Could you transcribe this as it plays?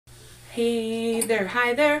Hey there,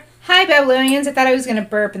 hi there. Hi, Babylonians. I thought I was going to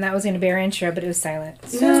burp and that was going to be our intro, but it was silent.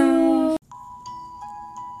 So... No.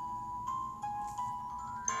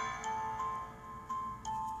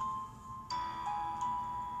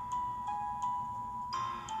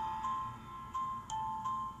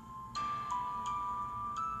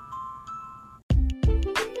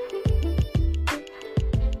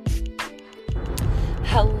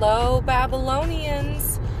 Hello, Babylonians.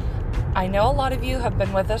 I know a lot of you have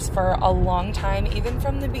been with us for a long time, even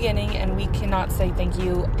from the beginning, and we cannot say thank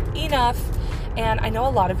you enough. And I know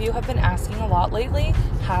a lot of you have been asking a lot lately,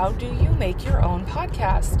 how do you make your own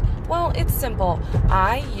podcast? Well, it's simple.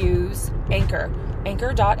 I use Anchor,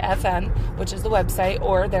 anchor.fm, which is the website,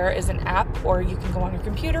 or there is an app, or you can go on your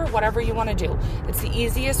computer, whatever you want to do. It's the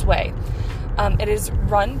easiest way. It is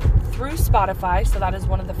run through Spotify, so that is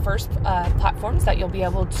one of the first platforms that you'll be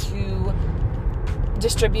able to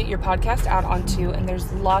distribute your podcast out onto, and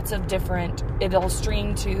there's lots of different, it'll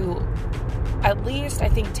stream to at least, I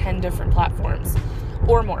think, 10 different platforms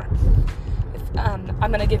or more. I'm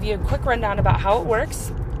going to give you a quick rundown about how it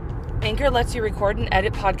works. Anchor lets you record and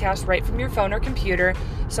edit podcasts right from your phone or computer,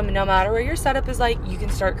 so no matter where your setup is like, you can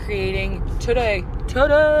start creating today,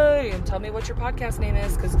 and tell me what your podcast name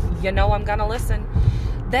is, because you know I'm going to listen.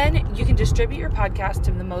 Then you can distribute your podcast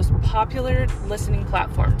to the most popular listening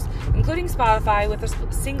platforms, including Spotify, with a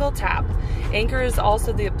single tap. Anchor is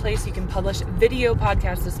also the place you can publish video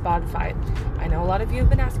podcasts to Spotify. I know a lot of you have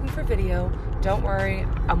been asking for video. Don't worry,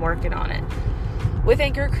 I'm working on it. With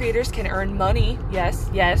Anchor, creators can earn money, yes,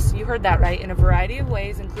 you heard that right, in a variety of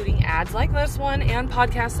ways, including ads like this one and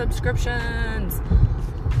podcast subscriptions.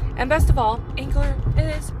 And best of all, Anchor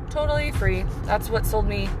is totally free. That's what sold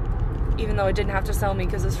me, even though it didn't have to sell me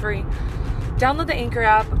because it's free. Download the Anchor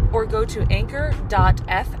app or go to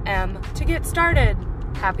anchor.fm to get started.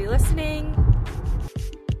 Happy listening.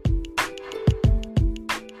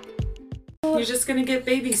 You're just going to get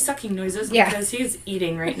baby sucking noises because he's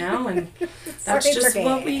eating right now, and that's just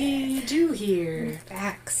what we do here.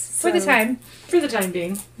 Facts. So, for the time. For the time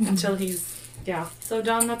being, until he's, yeah. So,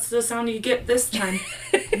 Dawn, that's the sound you get this time.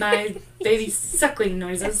 My baby suckling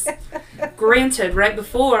noises. Granted, right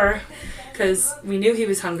before, because we knew he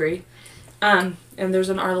was hungry, and there's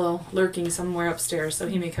an Arlo lurking somewhere upstairs, so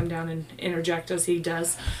he may come down and interject as he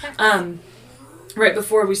does. Right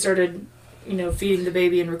before we started, feeding the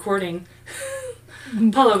baby and recording,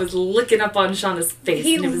 Paula was licking up on Shauna's face.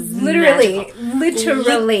 He and it was literally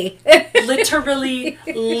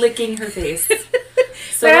licking her face. So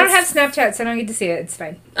but I don't have Snapchat, so I don't get to see it. It's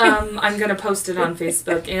fine. I'm going to post it on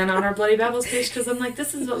Facebook and on our Bloody Babbles page, because I'm like,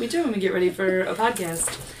 this is what we do when we get ready for a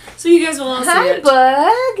podcast. So you guys will all see it.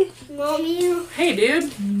 Hi, Bug. Mommy. Hey,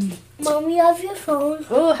 dude. Mommy, off your phone.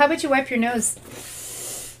 Oh, how about you wipe your nose?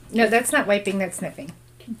 No, that's not wiping, that's sniffing.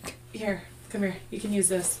 Here, come here. You can use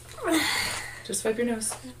this. Just wipe your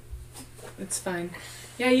nose. It's fine.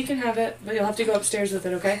 Yeah, you can have it, but you'll have to go upstairs with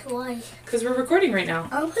it, okay? Why? Because we're recording right now.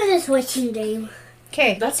 I'm going to switch your game.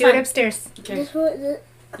 Okay, that's do fine. It upstairs. Okay.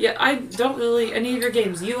 Yeah, I don't really, any of your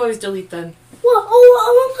games, you always delete them. Well, I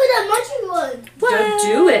want to put that munchie one. What? Don't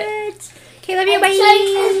do it. Okay, love you, bye.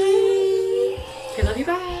 Okay, love you,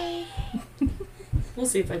 bye. We'll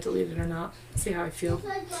see if I delete it or not. See how I feel.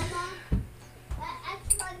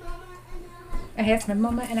 I has my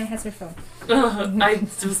mama and I has her phone. I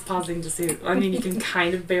was pausing to see. I mean, you can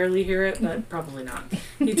kind of barely hear it, but probably not.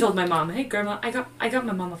 He told my mom, "Hey, Grandma, I got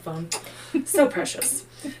my mama phone." So precious.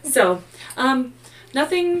 So,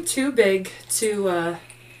 nothing too big to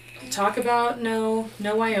talk about. No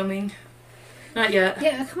Wyoming, not yet.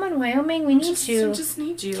 Yeah, come on, Wyoming, we need you. We just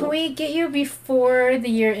need you. Can we get you before the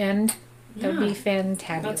year end? Yeah. That'd be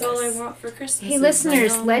fantabulous. That's all I want for Christmas. Hey,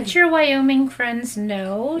 listeners, let your Wyoming friends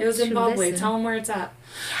know. It was in Zimbabwe. Tell them where it's at.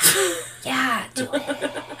 Yeah, do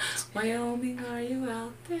it. Wyoming, are you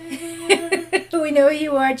out there? We know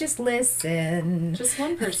you are. Just listen. Just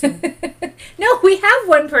one person. No, we have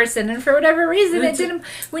one person, and for whatever reason, it didn't.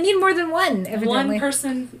 We need more than one. Evidently, one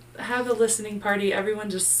person have a listening party. Everyone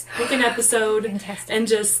just pick an episode and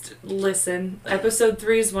just listen. Episode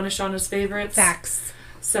 3 is one of Shauna's favorites. Facts.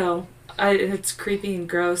 So. It's creepy and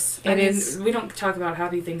gross. It is. We don't talk about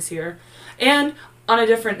happy things here. And on a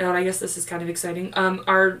different note, I guess this is kind of exciting.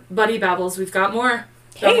 Our Buddy Babbles, we've got more.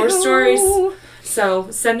 Got more stories.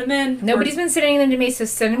 So send them in. Nobody's been sending them to me, so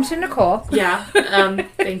send them to Nicole. Yeah.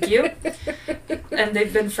 Thank you. And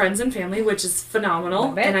they've been friends and family, which is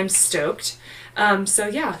phenomenal. And I'm stoked. So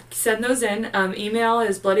yeah, send those in. Email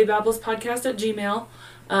is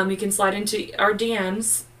bloodybabbles@gmail.com. You can slide into our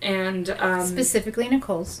DMs. And specifically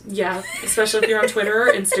Nicole's. Yeah, especially if you're on Twitter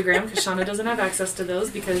or Instagram, because Shauna doesn't have access to those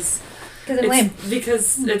because Because I'm lame.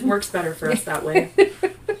 Because it works better for us that way.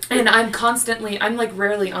 And I'm like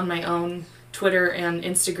rarely on my own Twitter and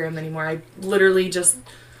Instagram anymore. I literally just,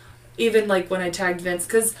 even like when I tagged Vince,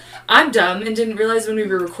 because I'm dumb and didn't realize when we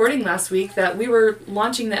were recording last week that we were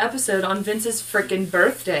launching the episode on Vince's frickin'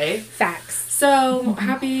 birthday. Facts. So,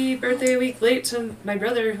 happy birthday a week late to my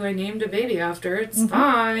brother who I named a baby after. It's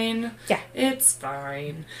fine. Yeah. It's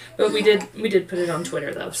fine. But we did put it on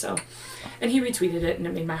Twitter though, so. And he retweeted it and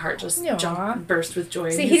it made my heart just burst with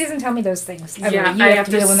joy. See, he doesn't tell me those things. Yeah, I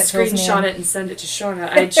have to screenshot it and send it to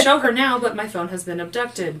Shauna. I'd show her now, but my phone has been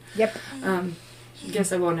abducted. Yep.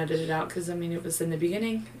 Guess I won't edit it out because, it was in the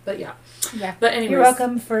beginning. But yeah. Yeah. But anyways. You're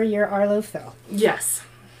welcome for your Arlo fill. Yes.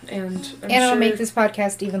 And it'll make this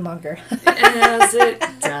podcast even longer. As it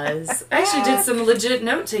does. I actually did some legit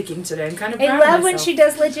note-taking today. I'm kind of proud of myself. I love when she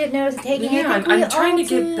does legit note-taking. Yeah, I'm trying to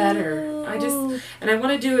get better. And I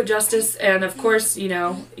want to do it justice. And of course,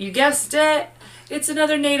 you guessed it. It's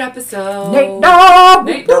another Nate episode. Nate Dogg!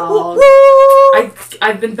 Nate Dogg.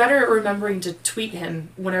 I've been better at remembering to tweet him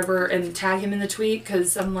whenever and tag him in the tweet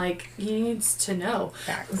because I'm like, he needs to know.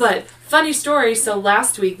 Facts. But funny story. So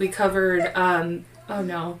last week we covered, Helen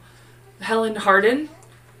Hardin.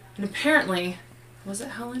 And apparently, was it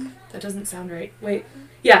Helen? That doesn't sound right. Wait.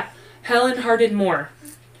 Yeah. Helen Hardin Moore.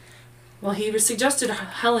 Well, he suggested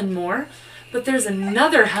Helen Moore, but there's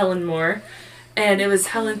another Helen Moore. And it was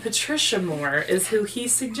Helen Patricia Moore is who he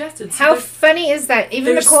suggested. So how funny is that?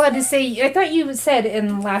 Even Nicole had to say, I thought you said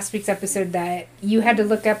in last week's episode that you had to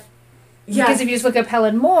look up, because if you just look up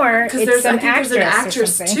Helen Moore, it's some actress. There's an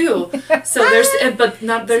actress too. So there's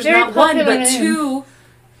not one, but two.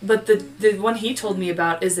 But the one he told me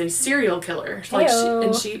about is a serial killer. Like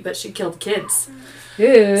she killed kids.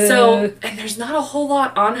 Ew. So, and there's not a whole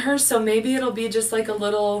lot on her, so maybe it'll be just like a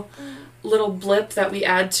little blip that we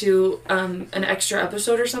add to an extra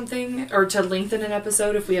episode or something, or to lengthen an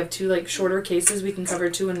episode. If we have two like shorter cases, we can cover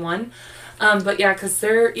two in one. But yeah, because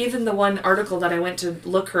even the one article that I went to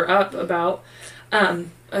look her up about, I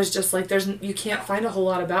was just like, you can't find a whole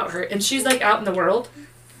lot about her, and she's like out in the world,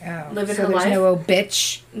 living her life.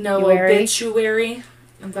 No obituary.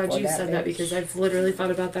 I'm glad you said that because I've literally thought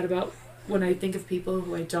about that about when I think of people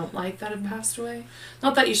who I don't like that have passed away.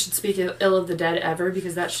 Not that you should speak ill of the dead ever,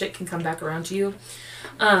 because that shit can come back around to you.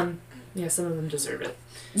 Yeah, some of them deserve it.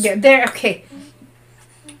 Yeah, they're okay.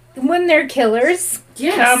 When they're killers,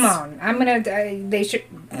 yes. Come on. They should.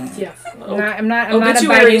 Yeah. I'm not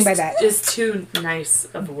abiding by that. Is too nice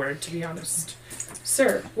of a word, to be honest.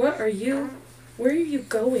 Sir, where are you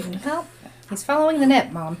going? Well, he's following the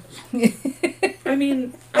net, Mom. I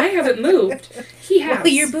mean, I haven't moved. He has.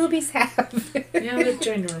 Well, your boobies have. Yeah, they're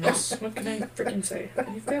ginormous. What can I freaking say?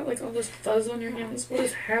 You've got like all this fuzz on your hands. What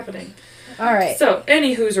is happening? All right. So,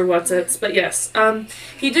 any who's or what's it's, but yes,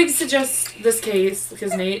 he did suggest this case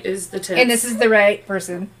because Nate is the tip. And this is the right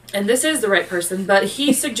person. But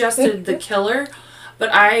he suggested the killer, but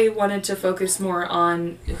I wanted to focus more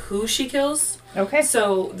on who she kills. Okay.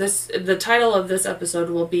 So the title of this episode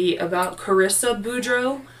will be about Karissa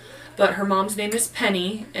Boudreau, but her mom's name is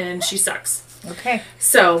Penny, and she sucks. Okay.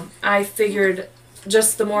 So I figured,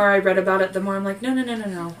 just the more I read about it, the more I'm like,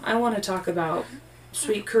 no. I want to talk about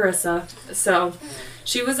sweet Karissa. So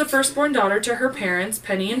she was a firstborn daughter to her parents,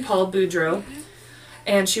 Penny and Paul Boudreau,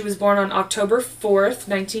 and she was born on October 4th,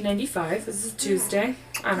 1995. This is Tuesday.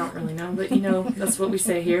 I don't really know, but that's what we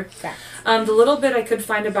say here. The little bit I could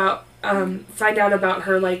find out about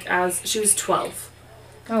her, like, as she was 12.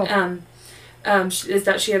 Oh. Is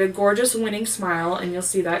that she had a gorgeous winning smile, and you'll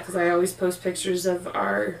see that because I always post pictures of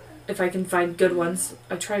if I can find good ones.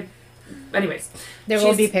 I tried. Anyways. There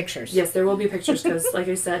will be pictures. Yes, there will be pictures because, like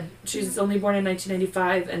I said, she's only born in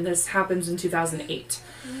 1995, and this happens in 2008.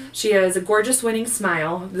 She has a gorgeous winning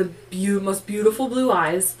smile, the most beautiful blue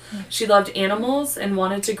eyes. She loved animals and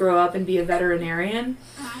wanted to grow up and be a veterinarian.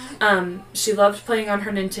 She loved playing on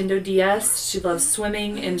her Nintendo DS. She loved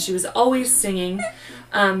swimming, and she was always singing.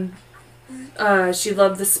 She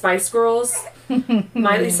loved the Spice Girls,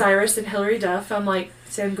 Miley Cyrus, and Hilary Duff. I'm like,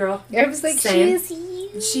 same girl. I was like, she's you.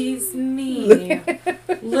 She's me.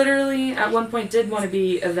 Literally, at one point, did want to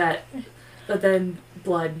be a vet, but then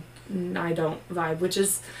blood. I don't vibe, which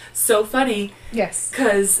is so funny. Yes.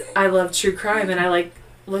 Because I love true crime and I like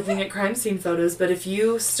looking at crime scene photos, but if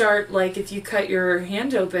you cut your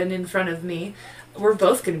hand open in front of me, we're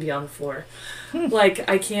both going to be on the floor. Like,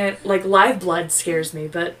 I can't, like, live blood scares me,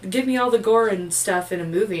 but give me all the gore and stuff in a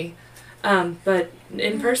movie. But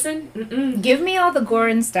in person, mm-mm. Give me all the gore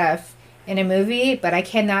and stuff in a movie, but I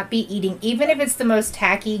cannot be eating, even if it's the most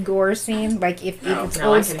tacky gore scene, like if it's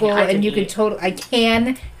old school and you could totally, I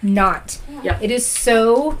can not. Yep. It is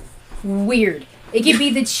so weird. It could be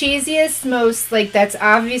the cheesiest, most, like, that's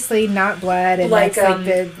obviously not blood. And like,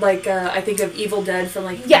 that's I think of Evil Dead from,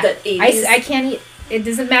 like, yeah, the 80s. I can't eat. It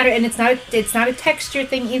doesn't matter, and it's not a texture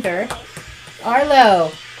thing either.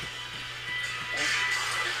 Arlo.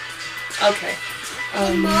 Okay.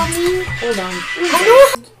 Mommy. Hold on.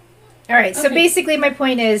 All right, so basically my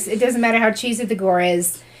point is, it doesn't matter how cheesy the gore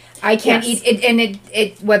is. I can't eat it, and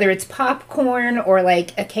it whether it's popcorn or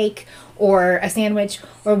like a cake or a sandwich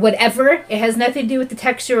or whatever. It has nothing to do with the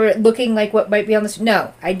texture or it looking like what might be on the...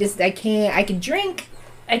 No, I can't... I can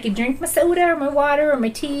drink my soda or my water or my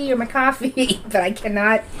tea or my coffee, but I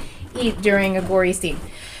cannot eat during a gory scene.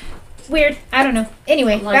 Weird. I don't know.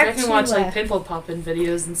 Anyway, like, back I can to... watch, like, pimple popping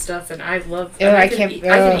videos and stuff, and I love... Oh, I can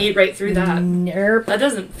eat right through that. Nope. That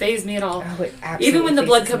doesn't faze me at all. Oh, it absolutely even when the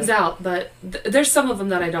blood phases comes me. out, but there's some of them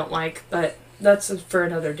that I don't like, but that's for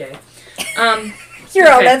another day.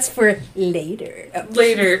 That's for later.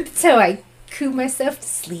 Later. That's how I coo myself to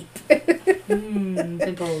sleep.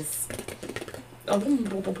 Pimples.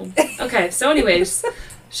 Okay, so anyways,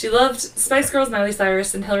 she loved Spice Girls, Miley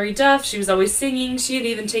Cyrus, and Hilary Duff. She was always singing. She had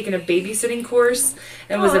even taken a babysitting course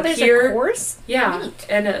and was a peer. A course? Yeah, Neat.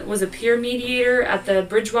 and was a peer mediator at the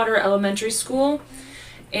Bridgewater Elementary School.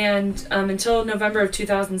 And until November of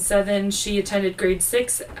 2007, she attended grade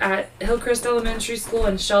 6 at Hillcrest Elementary School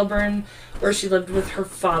in Shelburne, where she lived with her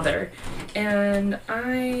father. And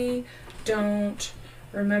I don't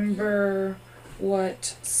remember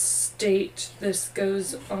what state this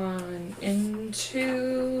goes on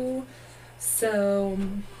into. So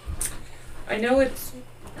I know it's...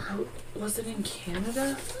 Was it in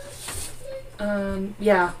Canada?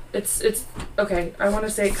 Yeah, it's okay. I want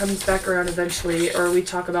to say it comes back around eventually, or we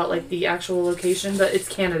talk about like the actual location, but it's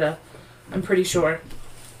Canada. I'm pretty sure.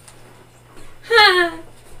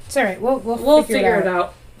 It's all right. We'll figure it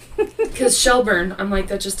out. Because Shelburne, I'm like,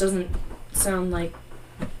 that just doesn't sound like,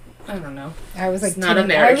 I don't know. I was like, it's not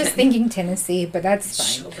American. I was thinking Tennessee, but that's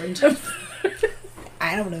fine. Shelburne.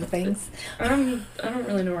 I don't know things. I don't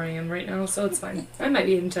really know where I am right now, so it's fine. I might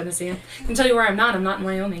be in Tennessee. I can tell you where I'm not. I'm not in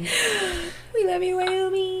Wyoming. We love you,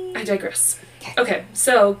 Wyoming. I digress. Okay,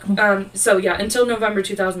 so yeah, until November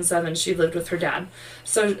 2007, she lived with her dad.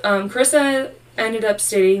 So Karissa ended up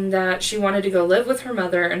stating that she wanted to go live with her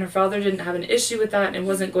mother, and her father didn't have an issue with that and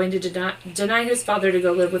wasn't going to deny his father to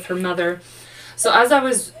go live with her mother. So as I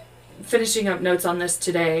was finishing up notes on this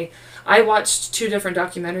today, I watched 2 different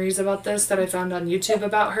documentaries about this that I found on YouTube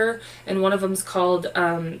about her, and one of them's called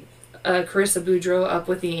Karissa Boudreau, Up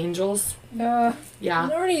with the Angels. Yeah.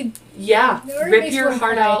 Rip your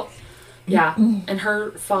heart out. Yeah. And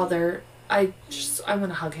her father, I want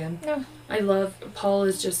to hug him. No. I love Paul.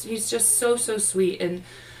 He's just so sweet, and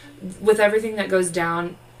with everything that goes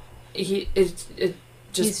down, he's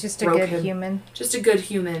just a good human. Just a good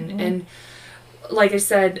human. And like I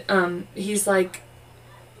said, he's like,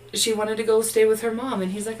 she wanted to go stay with her mom,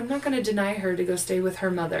 and he's like, I'm not going to deny her to go stay with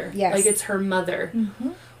her mother. Yes. Like, it's her mother.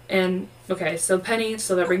 And, okay, so Penny,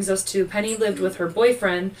 so that brings us to Penny lived with her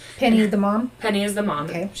boyfriend. Penny the mom? Penny is the mom.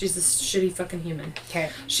 Okay. She's a shitty fucking human. Okay.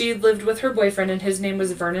 She lived with her boyfriend, and his name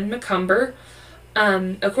was Vernon McCumber.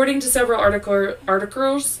 According to several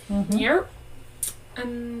articles here,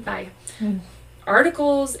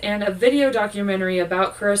 articles and a video documentary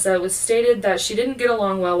about Karissa, it was stated that she didn't get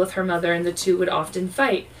along well with her mother, and the two would often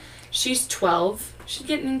fight. She's 12. She's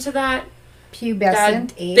getting into that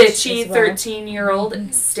pubescent age, bitchy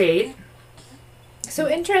 13-year-old state. So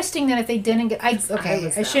interesting that if they didn't get... I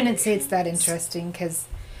shouldn't say it's that interesting, because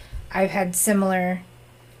I've had similar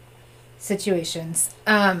situations.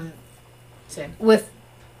 Same. With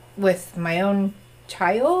my own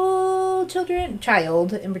child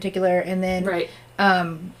in particular, and then... Right.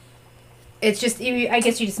 It's just... I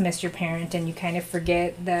guess you just miss your parent, and you kind of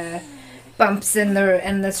forget the bumps and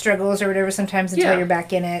the struggles or whatever sometimes until you're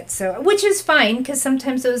back in it. So, which is fine, because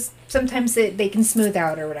sometimes they can smooth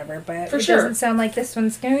out or whatever, but doesn't sound like this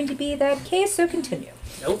one's going to be that case, so continue.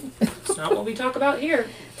 Nope. It's not what we talk about here.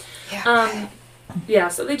 Yeah.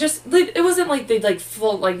 So it wasn't like they'd like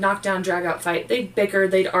full like knockdown drag out fight. They'd bicker,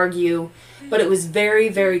 they'd argue, but it was very,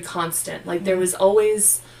 very constant. Like there was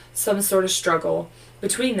always some sort of struggle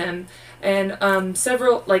between them. And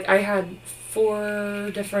several, like I had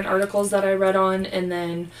 4 different articles that I read on, and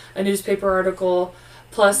then a newspaper article,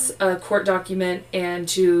 plus a court document, and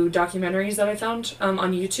 2 documentaries that I found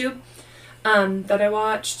on YouTube that I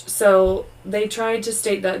watched. So they tried to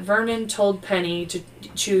state that Vernon told Penny to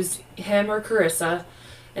choose him or Karissa,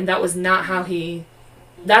 and that was not how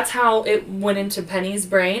that's how it went into Penny's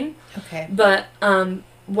brain. Okay. But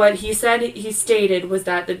what he stated was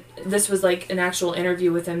that this was like an actual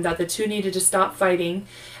interview with him, that the two needed to stop fighting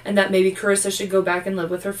and that maybe Karissa should go back and live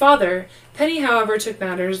with her father. Penny, however, took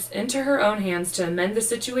matters into her own hands to amend the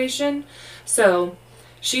situation. So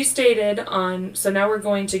she stated so now we're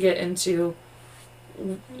going to get into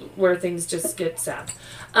where things just get sad.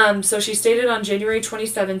 So she stated on January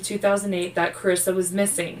 27, 2008 that Karissa was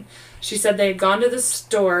missing. She said they had gone to the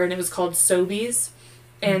store and it was called Sobeys.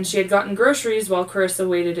 And she had gotten groceries while Karissa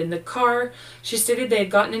waited in the car. She stated they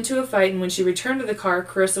had gotten into a fight, and when she returned to the car,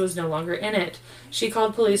 Karissa was no longer in it. She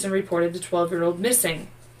called police and reported the 12-year-old missing.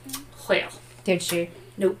 Well. Did she?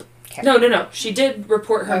 Nope. Okay. No. She did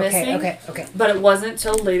report her missing. Okay. But it wasn't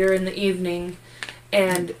till later in the evening.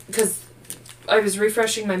 And because I was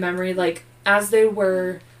refreshing my memory, like, as they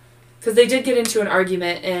were... Because they did get into an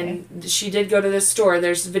argument, and she did go to the store.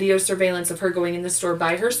 There's video surveillance of her going in the store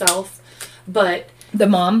by herself. But... The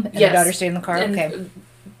mom and the daughter stayed in the car? And, okay.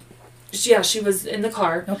 Yeah, she was in the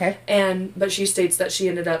car. Okay. But she states that she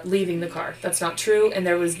ended up leaving the car. That's not true, and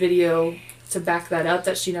there was video to back that up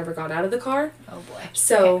that she never got out of the car. Oh, boy.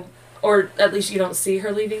 So, or at least you don't see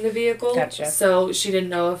her leaving the vehicle. Gotcha. So she didn't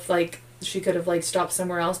know if, like, she could have, like, stopped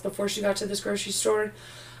somewhere else before she got to this grocery store.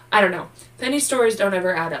 I don't know. Penny's stories don't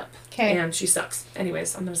ever add up. Okay. And she sucks.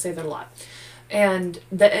 Anyways, I'm going to say that a lot. And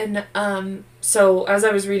then, so as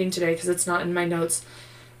I was reading today, because it's not in my notes,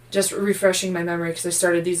 just refreshing my memory, because I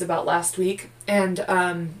started these about last week, and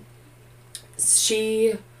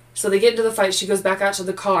so they get into the fight, she goes back out to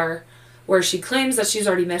the car, where she claims that she's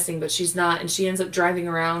already missing, but she's not, and she ends up driving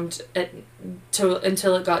around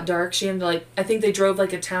until it got dark. She ended up, I think they drove,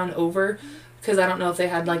 like, a town over, because I don't know if they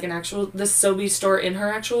had, like, this Sobeys store in her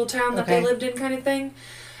actual town that they lived in, kind of thing.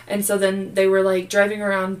 And so then they were, like, driving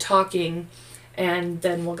around talking, and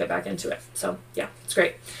then we'll get back into it. So, yeah, it's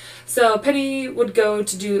great. So, Penny would go on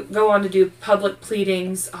to do public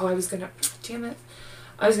pleadings. Oh, I was going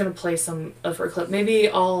to play some of her clip. Maybe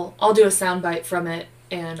I'll do a soundbite from it,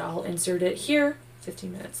 and I'll insert it here.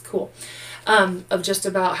 15 minutes. Cool. Of just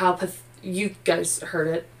about how you guys heard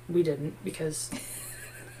it. We didn't, because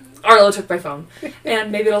Arlo took my phone. And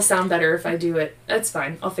maybe it'll sound better if I do it. That's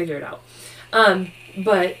fine. I'll figure it out.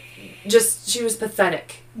 But just, she was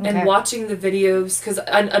pathetic. Okay. And watching the videos, because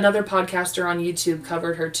another podcaster on YouTube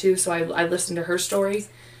covered her too, so I listened to her story.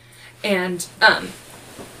 And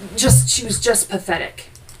she was just pathetic.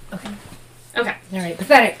 Okay. All right,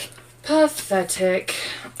 pathetic.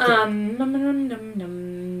 Now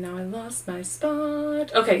I lost my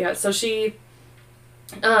spot. Okay, yeah, so she...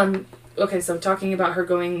 so talking about her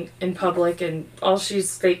going in public, and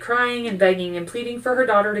she's fake crying and begging and pleading for her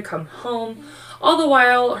daughter to come home. All the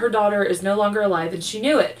while, her daughter is no longer alive, and she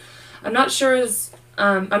knew it. I'm not sure as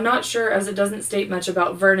it doesn't state much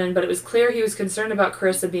about Vernon, but it was clear he was concerned about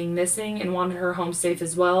Karissa being missing and wanted her home safe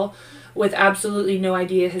as well, with absolutely no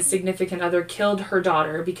idea his significant other killed her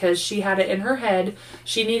daughter, because she had it in her head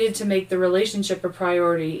she needed to make the relationship a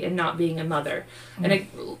priority in not being a mother. Mm-hmm. And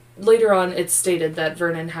later on, it's stated that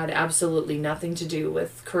Vernon had absolutely nothing to do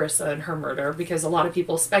with Karissa and her murder, because a lot of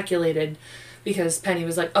people speculated, because Penny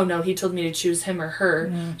was like, oh no, he told me to choose him or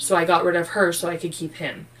her, so I got rid of her so I could keep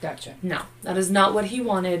him. Gotcha. No, that is not what he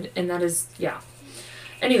wanted, and that is, yeah.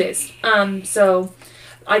 Anyways, so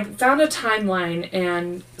I found a timeline,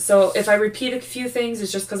 and so if I repeat a few things,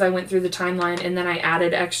 it's just because I went through the timeline, and then I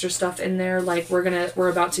added extra stuff in there, like we're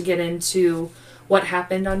about to get into what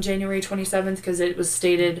happened on January 27th, because it was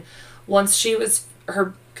stated once she was,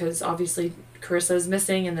 because obviously Karissa is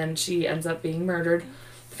missing, and then she ends up being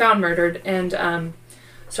found murdered, and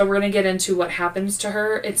so we're going to get into what happens to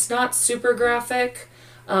her. It's not super graphic,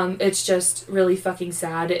 it's just really fucking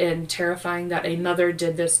sad and terrifying that a mother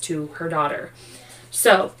did this to her daughter.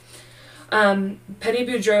 So, Penny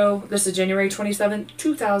Boudreau, this is January 27th,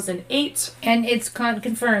 2008. And it's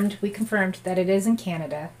confirmed, we confirmed that it is in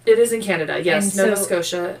Canada. It is in Canada, yes, Nova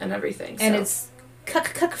Scotia and everything. And it's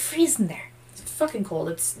freezing there. It's fucking cold,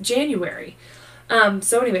 it's January.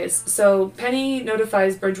 So anyways, Penny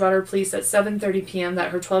notifies Bridgewater police at 7:30 p.m.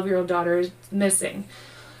 that her 12-year-old daughter is missing.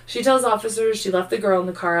 She tells officers she left the girl in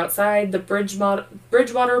the car outside the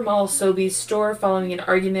Bridgewater Mall Sobeys store following an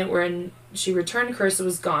argument wherein she returned. Karissa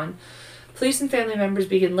was gone. Police and family members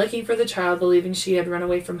began looking for the child, believing she had run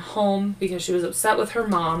away from home because she was upset with her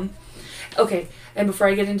mom. Okay, and before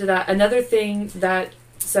I get into that, another thing that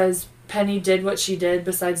says Penny did what she did,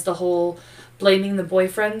 besides the whole blaming the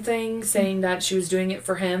boyfriend thing, saying that she was doing it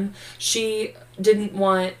for him, she didn't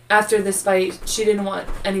want, after this fight, she didn't want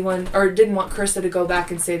Karissa to go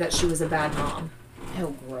back and say that she was a bad mom.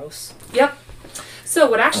 Oh, gross. Yep. So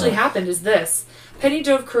what actually happened is this. Penny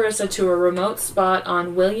drove Karissa to a remote spot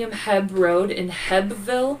on William Hebb Road in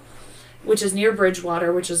Hebbville, which is near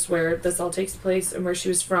Bridgewater, which is where this all takes place and where she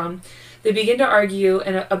was from. They begin to argue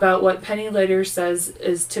about what Penny later says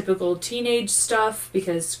is typical teenage stuff,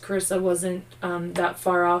 because Karissa wasn't that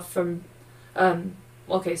far off from...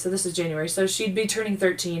 okay, so this is January, so she'd be turning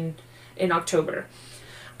 13 in October.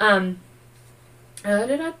 So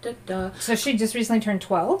she just recently turned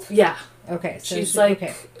 12? Yeah. Okay. So she's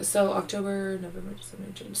so October, November,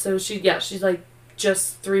 December, June. So she's like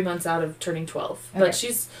just 3 months out of turning 12. Okay. But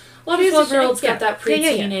a lot of 12-year-olds got that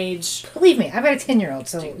pre-teenage. Believe me, I've got a 10-year-old,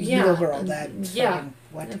 so you overall that.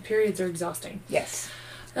 What? The periods are exhausting. Yes.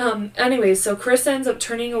 Anyway, so Karissa ends up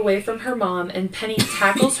turning away from her mom, and Penny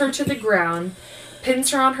tackles her to the ground,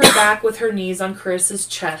 pins her on her back with her knees on Carissa's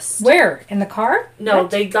chest. Where? In the car? No,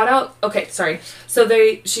 They got out. Okay, sorry. So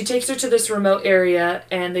she takes her to this remote area,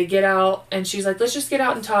 and they get out, and she's like, let's just get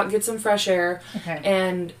out and talk, get some fresh air. Okay.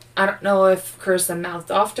 And I don't know if Karissa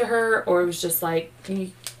mouthed off to her, or it was just like, can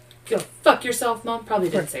you go fuck yourself, Mom?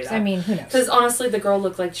 Probably didn't say that. I mean, who knows? Because honestly, the girl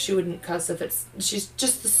looked like she wouldn't cuss she's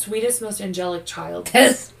just the sweetest, most angelic child.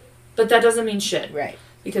 But that doesn't mean shit. Right.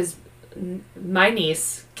 Because my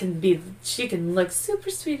niece can look super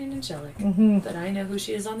sweet and angelic, but I know who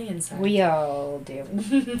she is on the inside. We all do.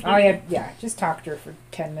 Oh yeah, just talk to her for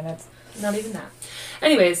 10 minutes. Not even that.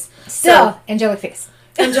 Anyways, still angelic face.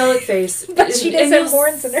 Angelic face, but she does have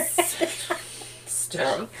horns in her head.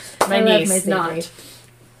 Still, my niece, not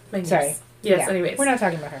my niece. Sorry. Yes. Yeah. Anyways, we're not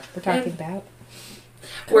talking about her. We're talking about.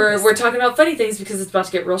 We're talking about funny things because it's about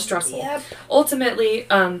to get real stressful. Yep. Ultimately,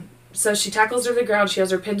 so she tackles her to the ground. She has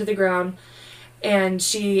her pinned to the ground. And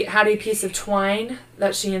she had a piece of twine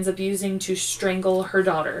that she ends up using to strangle her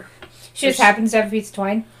daughter. She just happens to have a piece of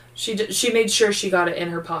twine? She made sure she got it in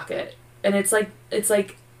her pocket. And it's like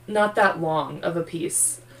not that long of a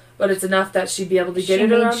piece. But it's enough that she'd be able to get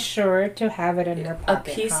it around. She made sure to have it in her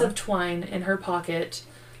pocket. A piece of twine in her pocket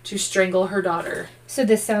to strangle her daughter. So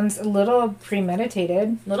this sounds a little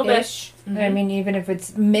premeditated. A little bit. Mm-hmm. I mean, even if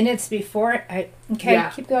it's minutes before.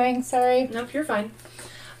 Keep going. Sorry. Nope, you're fine.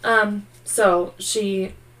 So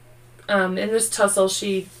she, in this tussle,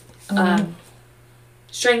 she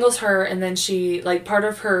strangles her, and then she, like, part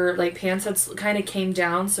of her, like, pants had kind of came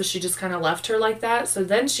down, so she just kind of left her like that. So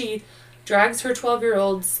then she drags her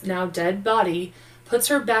 12-year-old's now dead body, puts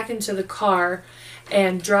her back into the car,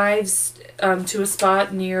 and drives to a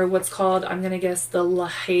spot near what's called, I'm going to guess, the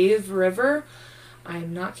LaHave River.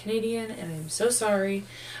 I'm not Canadian, and I'm so sorry.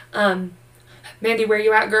 Mandy, where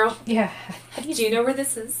you at, girl? Yeah. Do you know where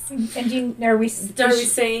this is? And are we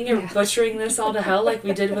saying or butchering this all to hell like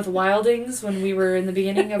we did with Wildings when we were in the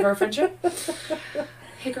beginning of our friendship?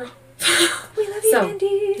 Hey, girl. We love you,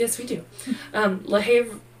 Mandy. Yes, we do.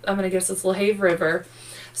 LaHave, I'm going to guess it's LaHave River.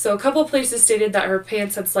 So a couple places stated that her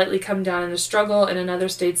pants had slightly come down in a struggle, and another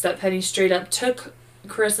states that Penny straight up took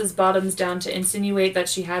Carissa's bottoms down to insinuate that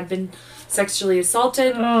she had been sexually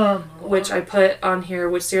assaulted, which I put on here,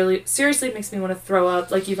 which seriously makes me want to throw up.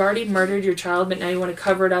 Like, you've already murdered your child, but now you want to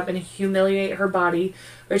cover it up and humiliate her body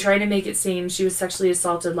by trying to make it seem she was sexually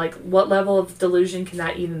assaulted. Like, what level of delusion can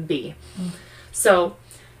that even be? So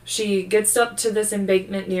she gets up to this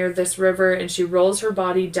embankment near this river, and she rolls her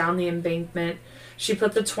body down the embankment. She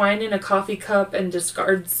put the twine in a coffee cup and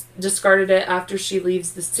discarded it after she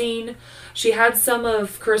leaves the scene. She had some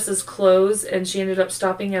of Carissa's clothes, and she ended up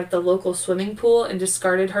stopping at the local swimming pool and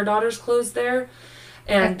discarded her daughter's clothes there.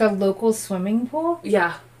 And at the local swimming pool?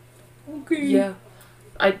 Yeah. Okay. Yeah.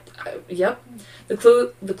 Yep. The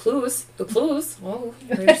clues. Oh,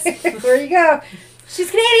 there you go.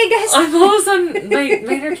 She's Canadian, guys. I'm almost on my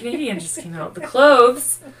inner Canadian just came out. The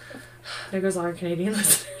clothes. There goes all our Canadian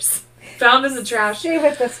listeners. Found in the trash. Stay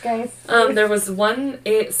with us, guys. There was one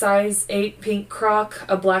size 8 pink croc,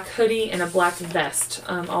 a black hoodie, and a black vest,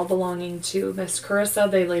 all belonging to Miss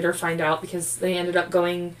Karissa. They later find out because they ended up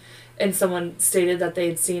going, and someone stated that they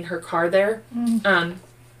had seen her car there.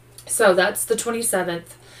 So that's the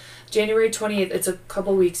 27th. January 28th, it's a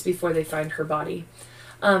couple weeks before they find her body.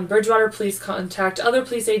 Bridgewater police contact other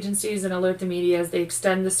police agencies and alert the media as they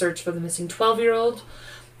extend the search for the missing 12-year-old.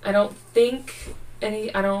 I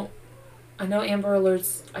know Amber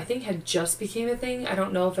Alerts, I think, had just became a thing. I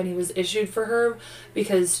don't know if any was issued for her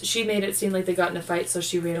because she made it seem like they got in a fight, so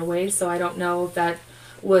she ran away. So I don't know if that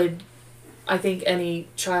would... I think any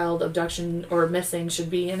child abduction or missing should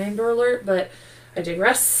be an Amber Alert, but I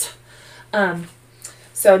digress.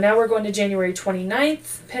 So now we're going to January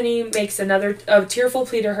 29th. Penny makes a tearful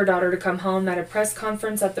plea to her daughter to come home at a press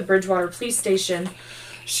conference at the Bridgewater police station.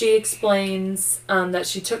 She explains that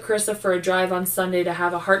she took Karissa for a drive on Sunday to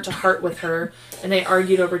have a heart-to-heart with her, and they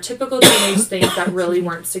argued over typical teenage things that really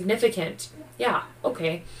weren't significant. Yeah,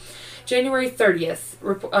 okay. January 30th,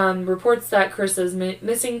 reports that Carissa's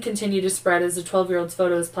missing continue to spread as the 12-year-old's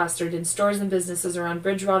photo is plastered in stores and businesses around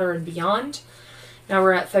Bridgewater and beyond. Now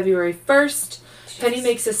we're at February 1st. Penny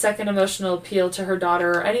makes a second emotional appeal to her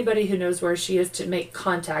daughter or anybody who knows where she is to make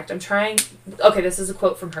contact. Okay, this is a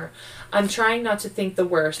quote from her. "I'm trying not to think the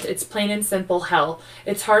worst. It's plain and simple hell.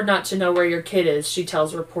 It's hard not to know where your kid is," she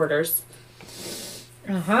tells reporters.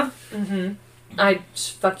 Uh-huh.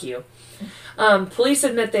 Fuck you. Police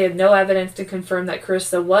admit they have no evidence to confirm that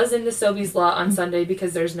Karissa was in Sobeys lot on Sunday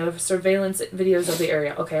because there's no surveillance videos of the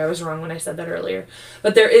area. Okay, I was wrong when I said that earlier.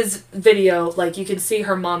 But there is video, like you can see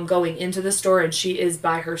her mom going into the store and she is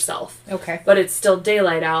by herself. Okay. But it's still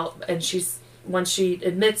daylight out, and once she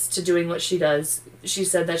admits to doing what she does, she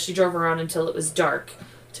said that she drove around until it was dark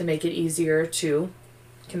to make it easier to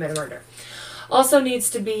commit a murder. Also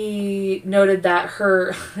needs to be noted that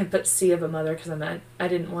I put C of a mother because I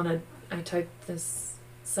didn't want to. I typed this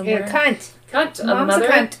somewhere. You're a cunt. Cunt. Mom's a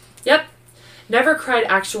cunt. Yep. Never cried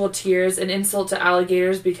actual tears, an insult to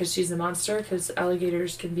alligators because she's a monster, because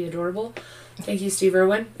alligators can be adorable. Thank you, Steve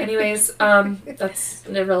Irwin. Anyways, that's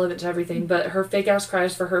irrelevant to everything, but her fake-ass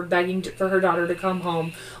cries for her begging for her daughter to come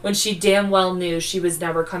home when she damn well knew she was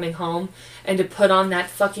never coming home, and to put on that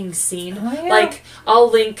fucking scene. Oh, yeah. Like,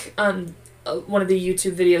 I'll link one of the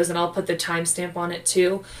YouTube videos, and I'll put the timestamp on it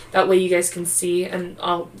too. That way you guys can see, and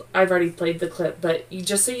I've already played the clip, but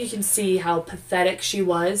just so you can see how pathetic she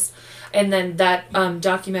was. And then that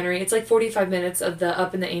documentary, it's like 45 minutes of the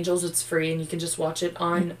Up in the Angels. It's free, and you can just watch it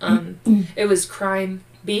on. It was Crime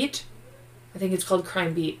Beat, I think it's called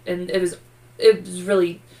Crime Beat, and it was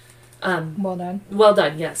really well done. Well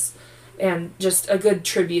done, yes, and just a good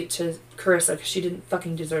tribute to Karissa because she didn't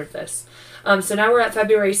fucking deserve this. So now we're at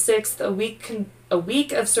February 6th. A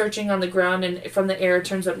week of searching on the ground and from the air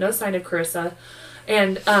turns up no sign of Karissa.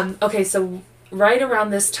 And, okay, so right around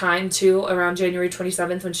this time, too, around January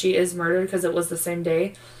 27th when she is murdered, because it was the same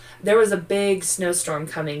day, there was a big snowstorm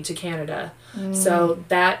coming to Canada. So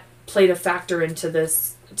that played a factor into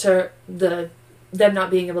this, to them not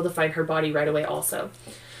being able to find her body right away also.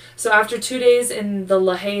 So after 2 days in the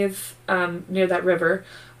La Have, near that river,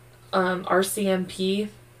 RCMP...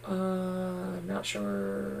 I'm not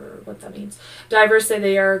sure what that means. Divers say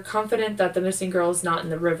they are confident that the missing girl is not in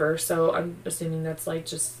the river, so I'm assuming that's like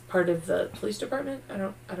just part of the police department. I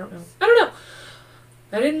don't know.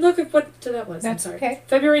 I didn't look at what that was. That's I'm sorry. okay.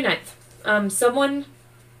 February 9th. Someone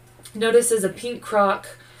notices a pink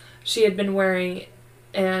crock she had been wearing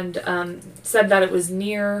and said that it was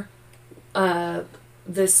near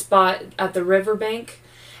this spot at the riverbank.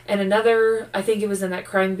 And another, I think it was in that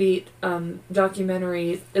Crime Beat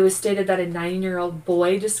documentary, it was stated that a 9-year-old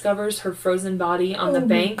boy discovers her frozen body on the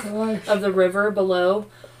bank of the river below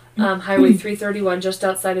Highway 331, just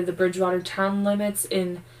outside of the Bridgewater town limits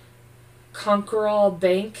in Conquerall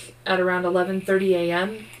Bank at around 11:30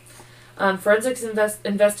 a.m. Forensics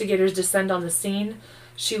investigators descend on the scene.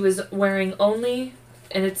 She was wearing only,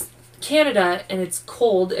 and it's Canada, and it's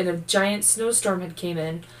cold, and a giant snowstorm had came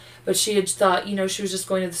in. But she had thought, she was just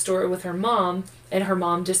going to the store with her mom, and her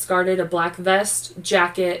mom discarded a black vest,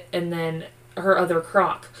 jacket, and then her other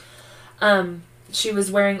crock. She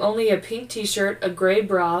was wearing only a pink t-shirt, a gray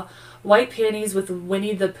bra, white panties with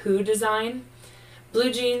Winnie the Pooh design,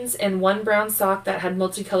 blue jeans, and one brown sock that had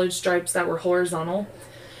multicolored stripes that were horizontal.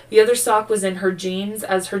 The other sock was in her jeans,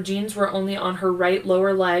 as her jeans were only on her right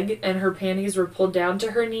lower leg, and her panties were pulled down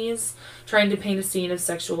to her knees, trying to paint a scene of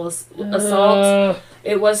sexual assault.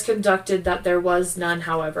 It was conducted that there was none,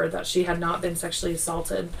 however, that she had not been sexually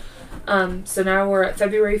assaulted. So now we're at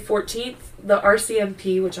February 14th. The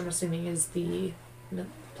RCMP, which I'm assuming is the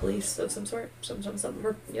police of some sort.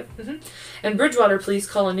 Yep. And Bridgewater police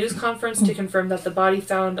call a news conference to confirm that the body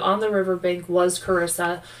found on the riverbank was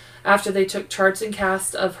Karissa, after they took charts and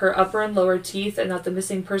casts of her upper and lower teeth, and that the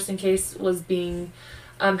missing person case was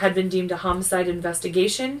had been deemed a homicide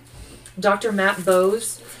investigation. Dr. Matt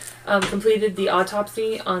Bowes completed the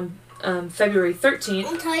autopsy on February 13th.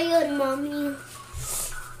 I'm tired, Mommy.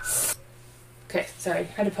 Okay, sorry. I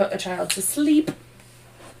had to put a child to sleep.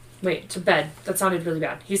 Wait, to bed. That sounded really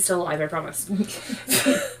bad. He's still alive, I promise.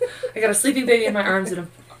 I got a sleeping baby in my arms and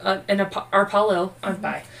a Arpalo. I'm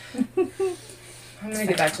bye. I'm going to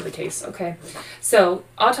get back to the case. Okay. So,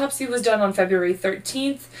 autopsy was done on February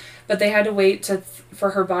 13th, but they had to wait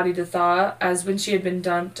for her body to thaw, as when she had been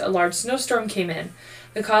dumped, a large snowstorm came in.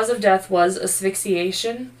 The cause of death was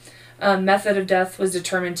asphyxiation. Method of death was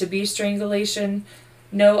determined to be strangulation.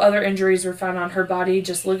 No other injuries were found on her body,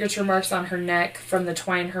 just ligature marks on her neck from the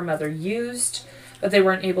twine her mother used. But they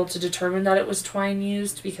weren't able to determine that it was twine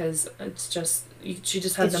used because it's just, she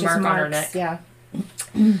just had the mark on her neck. Yeah.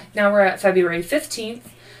 Now we're at February 15th.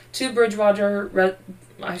 Two Bridgewater,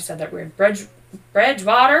 I said that weird.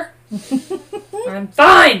 Bridgewater? I'm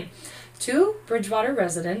fine! Two Bridgewater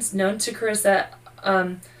residents known to Karissa,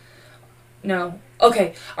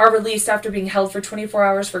 are released after being held for 24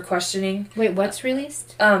 hours for questioning. Wait, what's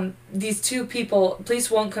released? These two people,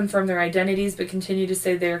 police won't confirm their identities, but continue to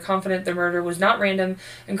say they are confident the murder was not random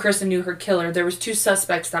and Karissa knew her killer. There was two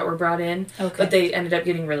suspects that were brought in, but they ended up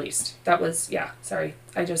getting released. That was, sorry.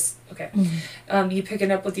 Okay. Mm-hmm. You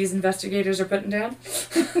picking up what these investigators are putting down?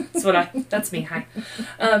 That's me, hi.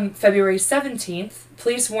 February 17th,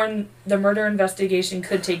 police warned the murder investigation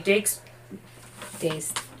could take days,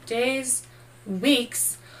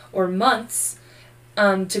 weeks, or months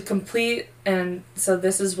to complete. And so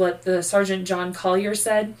this is what the Sergeant John Collier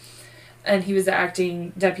said, and he was the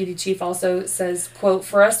acting deputy chief, also says, quote,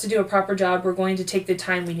 "For us to do a proper job, we're going to take the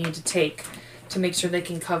time we need to take to make sure they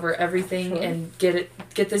can cover everything and get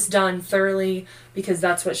this done thoroughly, because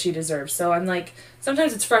that's what she deserves." So I'm like,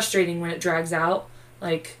 sometimes it's frustrating when it drags out,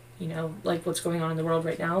 like what's going on in the world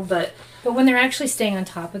right now, but when they're actually staying on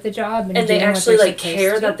top of the job and they actually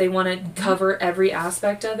care that they want to cover every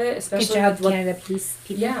aspect of it, especially good job, Canada Peace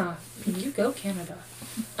people. Yeah, you go Canada.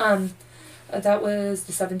 That was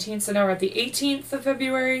the 17th, so now we're at the 18th of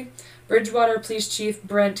February. Bridgewater Police Chief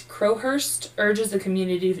Brent Crowhurst urges the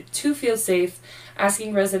community to feel safe,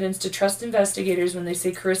 asking residents to trust investigators when they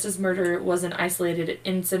say Karissa's murder was an isolated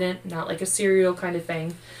incident, not like a serial kind of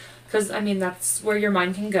thing. Because, that's where your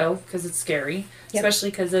mind can go, because it's scary. Yep. Especially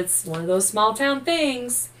because it's one of those small town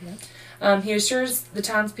things. Yep. He assures the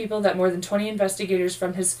townspeople that more than 20 investigators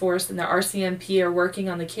from his force and the RCMP are working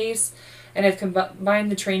on the case and have combined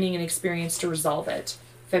the training and experience to resolve it.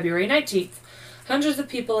 February 19th. Hundreds of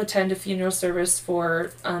people attend a funeral service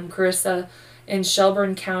for Karissa in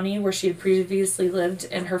Shelburne County, where she had previously lived,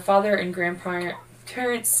 and her father and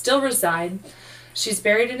grandparents still reside. She's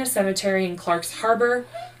buried in a cemetery in Clark's Harbor.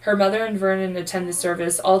 Her mother and Vernon attend the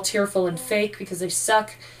service, all tearful and fake because they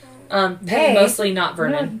suck. Penny mostly, not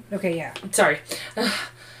Vernon. No. Okay, yeah. Sorry.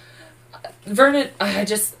 Vernon,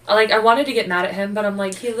 I wanted to get mad at him, but I'm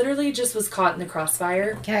like, he literally just was caught in the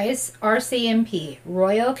crossfire. Guys, RCMP,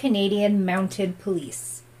 Royal Canadian Mounted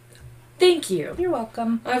Police. Thank you. You're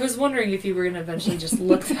welcome. I was wondering if you were going to eventually just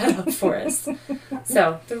look that up for us.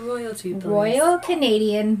 So, the Royalty Police. Royal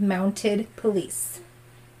Canadian Mounted Police.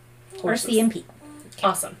 Horses. RCMP.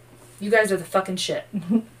 Awesome. You guys are the fucking shit.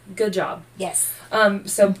 Good job. Yes.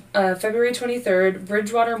 February 23rd,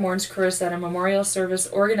 Bridgewater mourns Karissa at a memorial service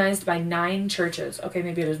organized by 9 churches. Okay,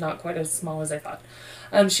 maybe it is not quite as small as I thought.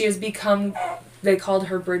 She has become, they called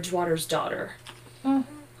her Bridgewater's daughter.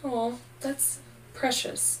 Oh, that's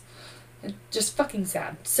precious. Just fucking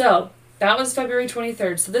sad. So, that was February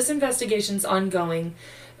 23rd. So this investigation's ongoing,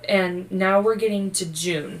 and now we're getting to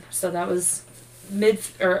June. So that was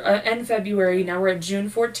end February. Now we're at June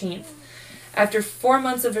 14th. After 4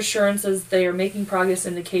 months of assurances they are making progress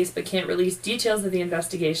in the case but can't release details of the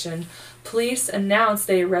investigation, police announced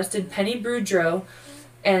they arrested Penny Boudreau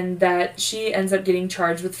and that she ends up getting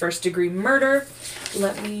charged with first-degree murder.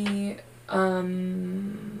 Let me...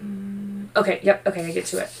 Okay, I get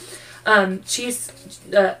to it.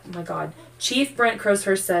 Chief Brent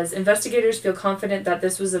Crowhurst says investigators feel confident that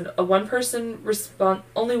this was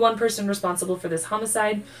only one person responsible for this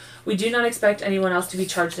homicide. We do not expect anyone else to be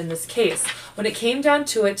charged in this case. When it came down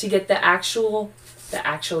to it, to get the actual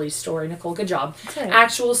story, Nicole, good job. Right.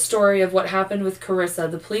 Actual story of what happened with Karissa,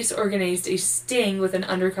 the police organized a sting with an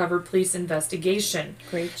undercover police investigation.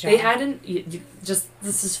 Great job. They hadn't,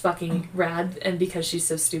 this is fucking rad, and because she's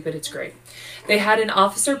so stupid, it's great. They had an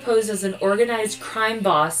officer pose as an organized crime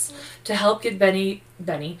boss to help get Penny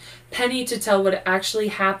to tell what actually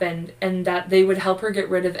happened, and that they would help her get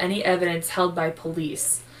rid of any evidence held by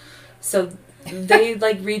police. So they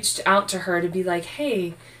reached out to her to be like,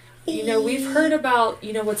 hey, we've heard about,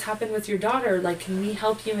 what's happened with your daughter. Like, can we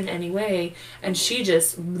help you in any way? And she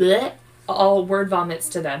just, all word vomits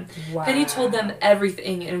to them. Wow. Penny told them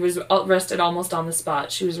everything and was arrested almost on the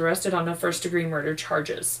spot. She was arrested on first-degree murder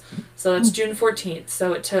charges. So that's June 14th.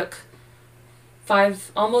 So it took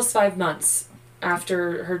almost 5 months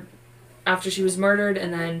after she was murdered,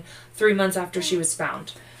 and then 3 months after she was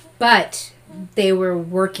found. But they were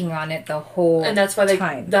working on it the whole and that's why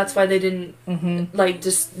time. That's why they didn't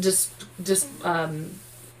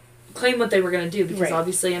claim what they were going to do, because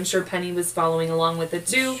obviously I'm sure Penny was following along with it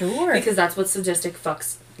too. Sure. Because that's what sadistic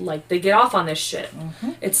fucks like. They get off on this shit.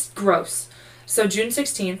 It's gross. So June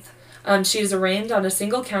 16th, she is arraigned on a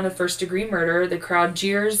single count of first-degree murder. The crowd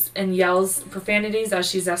jeers and yells profanities as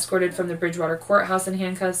she's escorted from the Bridgewater courthouse in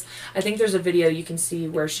handcuffs. I think there's a video you can see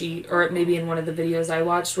where or maybe in one of the videos I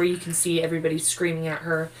watched, where you can see everybody screaming at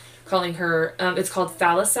her, calling her, it's called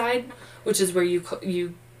phallicide, which is where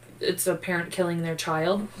it's a parent killing their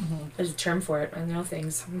child. Mm-hmm. There's a term for it. I know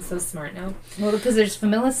things. I'm so smart now. Well, because there's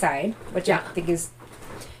familicide, which I think is...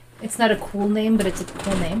 It's not a cool name, but it's a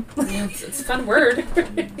cool name. Yeah, it's a fun word.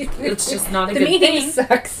 It's just not a good thing. The meaning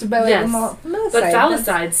sucks, but familicide. But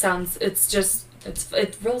phallicide sounds...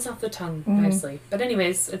 It rolls off the tongue nicely. But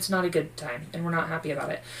anyways, it's not a good time, and we're not happy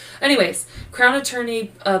about it. Anyways, Crown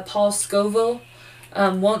Attorney Paul Scoville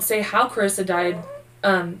won't say how Karissa died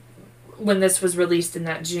when this was released in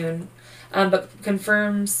that June, but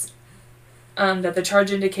confirms that the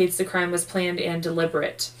charge indicates the crime was planned and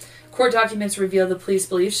deliberate. Court documents reveal the police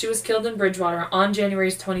believe she was killed in Bridgewater on January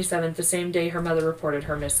 27th, the same day her mother reported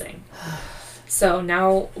her missing. So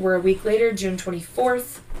now we're a week later, June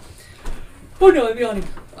 24th. Oh no, I'm yawning.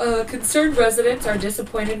 Concerned residents are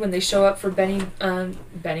disappointed when they show up for Penny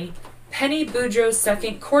Boudreau's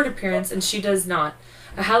second court appearance, and she does not.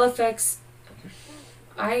 I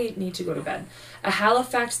need to go to bed. A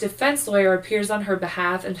Halifax defense lawyer appears on her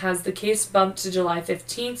behalf and has the case bumped to July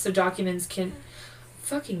 15th so documents can...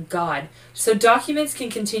 Fucking God. So documents can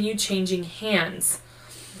continue changing hands.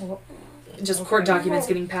 Just court documents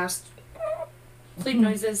getting passed. Bleep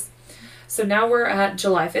noises. So now we're at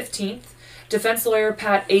July 15th. Defense lawyer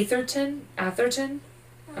Pat Atherton, I'm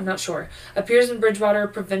not sure, appears in Bridgewater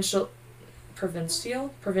Provincial,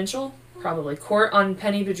 probably, court on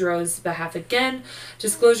Penny Boudreau's behalf again.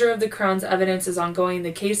 Disclosure of the Crown's evidence is ongoing.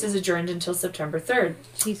 The case is adjourned until September 3rd.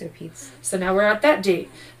 Jeez, Pete's. So now we're at that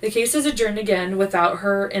date. The case is adjourned again without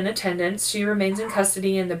her in attendance. She remains in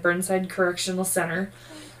custody in the Burnside Correctional Center.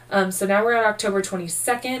 So now we're at October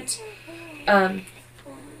 22nd.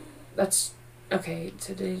 That's... Okay,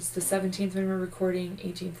 today's the 17th when we're recording,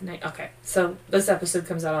 18th, 19th. Okay, so this episode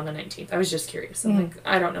comes out on the 19th. I was just curious. I'm like,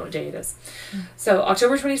 I don't know what day it is. So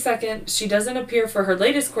October 22nd, she doesn't appear for her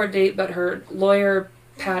latest court date, but her lawyer,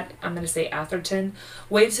 Pat, I'm going to say Atherton,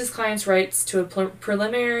 waives his client's rights to a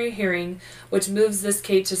preliminary hearing, which moves this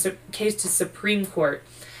case to Supreme Court.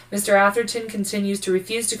 Mr. Atherton continues to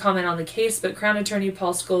refuse to comment on the case, but Crown Attorney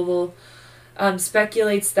Paul Scoville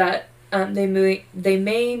speculates that the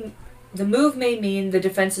move may mean the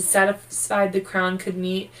defense is satisfied the Crown could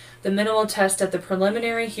meet the minimal test at the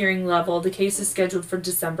preliminary hearing level. The case is scheduled for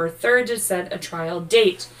December 3rd to set a trial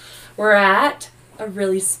date. We're at a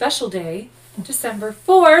really special day, December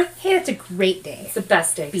 4th. Hey, that's a great day. It's the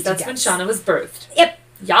best day. That's when Shauna was birthed. Yep.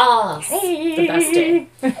 Yas. Hey. The best day.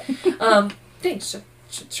 Thanks,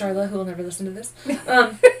 Charla, who will never listen to this.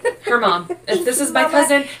 Her mom. If this is my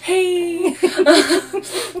cousin, hey!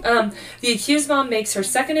 The accused mom makes her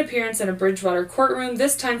second appearance in a Bridgewater courtroom,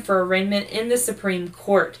 this time for arraignment in the Supreme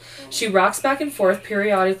Court. She rocks back and forth,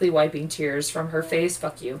 periodically wiping tears from her face.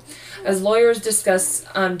 Fuck you. As lawyers discuss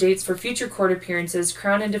dates for future court appearances,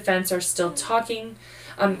 Crown and defense are still talking.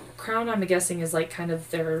 Crown, I'm guessing, is like kind of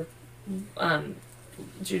their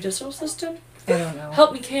judicial system? I don't know.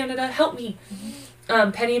 Help me, Canada. Help me.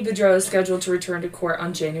 Penny Boudreau is scheduled to return to court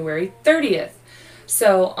on January 30th.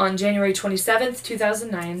 So, on January 27th,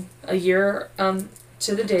 2009, a year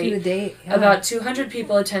to the date, about 200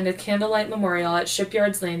 people attend a candlelight memorial at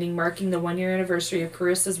Shipyard's Landing, marking the 1-year anniversary of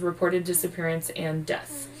Karissa's reported disappearance and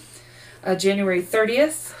death. January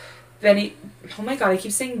 30th, Benny... Oh my god, I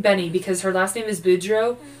keep saying Benny because her last name is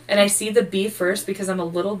Boudreau, and I see the B first because I'm a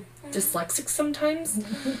little dyslexic sometimes.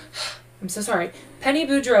 I'm so sorry. Penny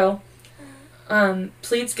Boudreau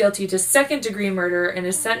pleads guilty to second-degree murder and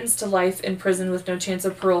is sentenced to life in prison with no chance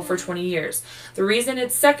of parole for 20 years. The reason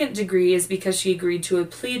it's second degree is because she agreed to a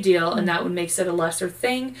plea deal, and that would make it a lesser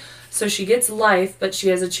thing. So she gets life, but she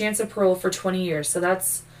has a chance of parole for 20 years. So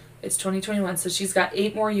it's 2021, so she's got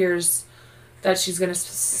 8 more years that she's going to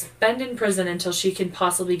spend in prison until she can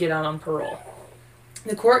possibly get out on parole.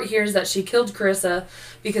 The court hears that she killed Karissa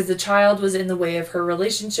because the child was in the way of her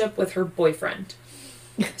relationship with her boyfriend.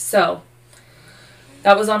 So...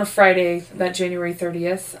 that was on a Friday, that January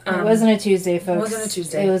 30th. It wasn't a Tuesday, folks. It wasn't a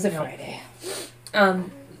Tuesday. It was a Friday.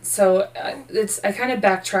 So I kind of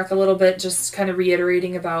backtrack a little bit, just kind of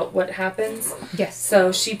reiterating about what happens. Yes.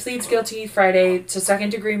 So she pleads guilty Friday to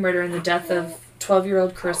second-degree murder in the death of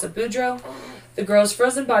 12-year-old Karissa Boudreau. The girl's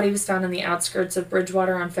frozen body was found on the outskirts of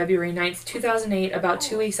Bridgewater on February 9th, 2008, about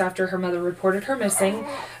 2 weeks after her mother reported her missing.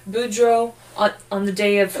 Boudreau, on the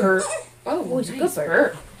day of her... Oh, nice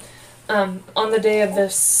bird. On the day of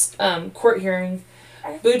this court hearing,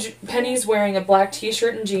 Penny's wearing a black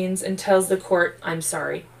t-shirt and jeans and tells the court, "I'm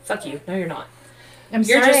sorry." Fuck you. No, you're not.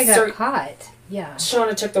 You're sorry I got caught. Yeah.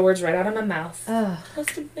 Shauna took the words right out of my mouth. Ugh. Must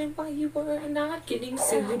have been why you were not getting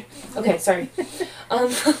sued. Okay, sorry.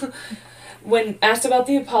 When asked about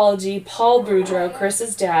the apology, Paul Boudreau,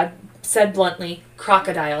 Chris's dad, said bluntly,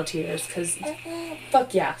 "Crocodile tears," because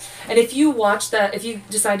fuck yeah. And if you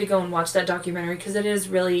decide to go and watch that documentary, because it is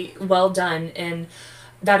really well done, and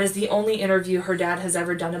that is the only interview her dad has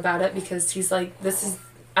ever done about it, because he's like,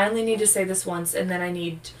 I only need to say this once, and then I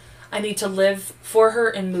need to live for her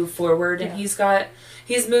and move forward. Yeah. And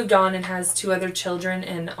he's moved on and has 2 other children,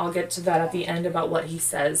 and I'll get to that at the end about what he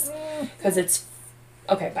says, because it's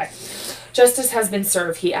okay. Bye. Justice has been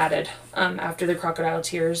served, he added, after the crocodile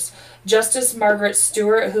tears. Justice Margaret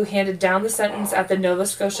Stewart, who handed down the sentence at the Nova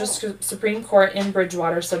Scotia Supreme Court in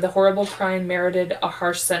Bridgewater, said the horrible crime merited a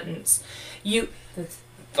harsh sentence. I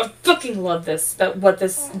fucking love this, what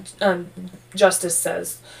this justice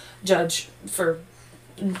says, judge for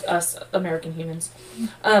us American humans.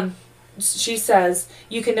 She says,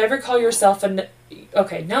 "You can never call yourself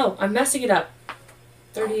okay, no, I'm messing it up.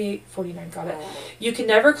 3849, got it. You can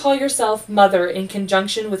never call yourself mother in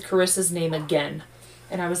conjunction with Karissa's name again."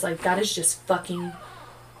 And I was like, that is just fucking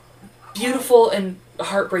beautiful and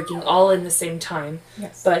heartbreaking all in the same time.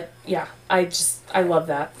 Yes. But yeah, I love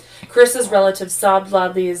that. Karissa's relatives sobbed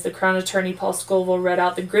loudly as the Crown Attorney Paul Scoville read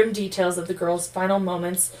out the grim details of the girl's final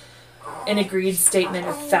moments, an agreed statement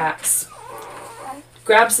of facts.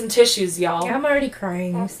 Grab some tissues, y'all. Yeah, I'm already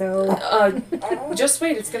crying, so... just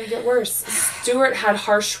wait, it's going to get worse. Stewart had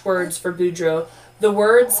harsh words for Boudreau. The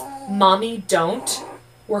words, "Mommy, don't,"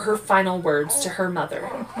 were her final words to her mother.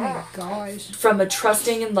 Oh my gosh. "From a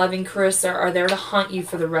trusting and loving Karissa are there to haunt you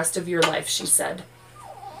for the rest of your life," she said.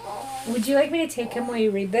 Would you like me to take him while you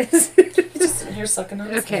read this? Just sitting here sucking on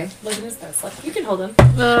his Okay. hand. Look at his best. Like, you can hold him.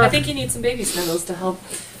 I think you need some baby snuggles to help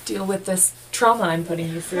deal with this trauma I'm putting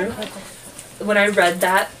you through. When I read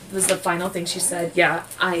that, was the final thing she said. Yeah,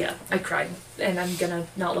 I cried. And I'm going to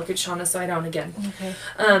not look at Shauna so I don't again.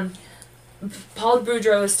 Okay. Paul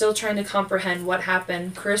Boudreau is still trying to comprehend what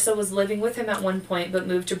happened. Karissa was living with him at one point, but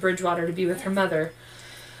moved to Bridgewater to be with her mother.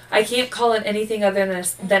 "I can't call it anything other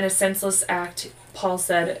than a senseless act," Paul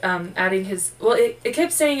said, adding his... Well, it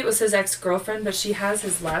kept saying it was his ex-girlfriend, but she has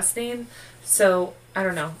his last name, so I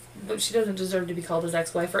don't know. But she doesn't deserve to be called his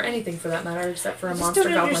ex-wife or anything for that matter, except for a monster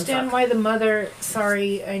goblin. I just don't understand why the mother...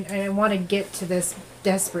 Sorry, I want to get to this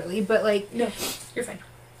desperately, but like... No, you're fine.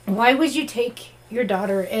 Why would you take your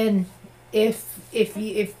daughter in if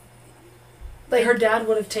like, her dad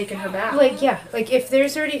would have taken her back. Like, yeah, like if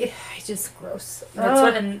there's already... It's just gross.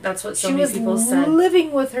 That's what so many people said. She was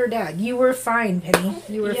living with her dad. You were fine, Penny.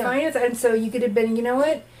 You were fine with that, and so you could have been, you know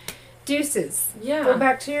what? Deuces. Yeah. Go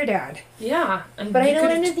back to your dad. Yeah. But I don't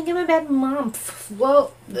want to think I'm a bad mom.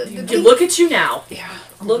 Well, look at you now. Yeah.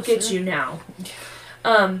 Look at you now.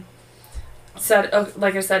 Said,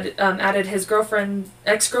 like I said, added his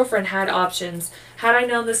ex-girlfriend had options. "Had I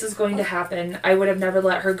known this was going to happen, I would have never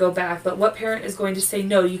let her go back. But what parent is going to say,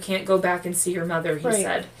 no, you can't go back and see your mother," he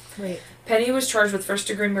said. Right. Penny was charged with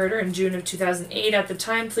first-degree murder in June of 2008. At the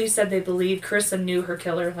time, police said they believed Karissa knew her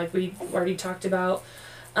killer, like we already talked about.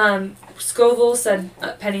 Scoville said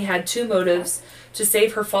Penny had 2 motives: to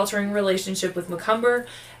save her faltering relationship with McCumber,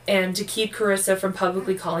 and to keep Karissa from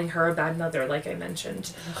publicly calling her a bad mother, like I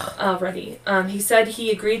mentioned already. He said he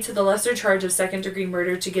agreed to the lesser charge of second-degree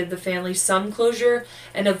murder to give the family some closure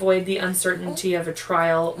and avoid the uncertainty of a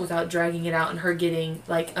trial without dragging it out and her getting,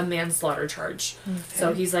 like, a manslaughter charge. Okay.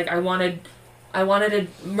 So he's like, I wanted a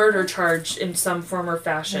murder charge in some form or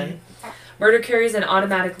fashion. Right. Murder carries an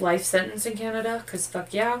automatic life sentence in Canada, because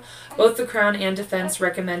fuck yeah. Both the Crown and Defense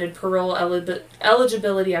recommended parole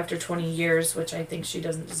eligibility after 20 years, which I think she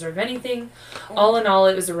doesn't deserve anything. All in all,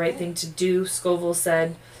 it was the right thing to do, Scoville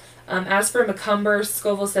said. As for McCumber,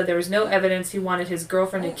 Scoville said there was no evidence he wanted his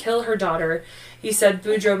girlfriend to kill her daughter. He said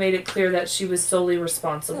Boudreau made it clear that she was solely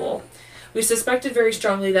responsible. "We suspected very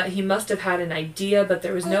strongly that he must have had an idea, but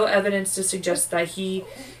there was no evidence to suggest that he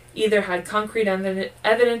either had concrete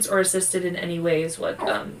evidence or assisted in any way," is what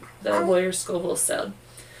the lawyer Scoville said.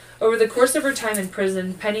 Over the course of her time in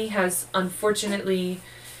prison, Penny has unfortunately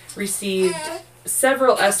received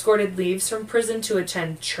several escorted leaves from prison to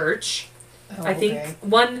attend church. I think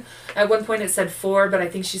at one point it said 4, but I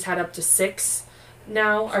think she's had up to 6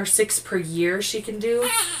 now, or 6 per year she can do.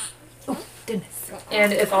 Oh, goodness.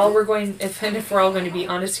 And if we're all going to be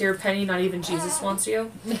honest here, Penny, not even Jesus wants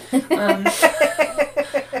you.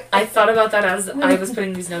 I thought about that as I was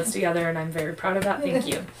putting these notes together, and I'm very proud of that. Thank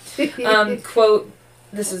you. Quote,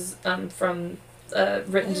 this is from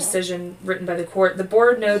written decision written by the court. The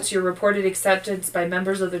board notes your reported acceptance by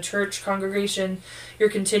members of the church congregation, your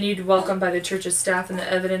continued welcome by the church's staff, and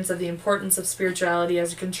the evidence of the importance of spirituality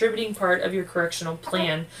as a contributing part of your correctional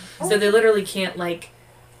plan. So they literally can't, like,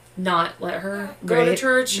 not let her go to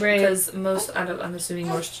church because I'm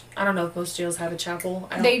assuming I don't know if most jails have a chapel.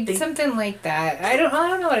 I don't think something like that. I don't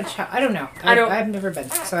know what a chapel. I don't know. I've never been,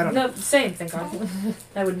 so I don't know. Same, thank God.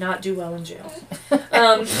 I would not do well in jail.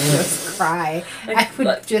 Just cry. I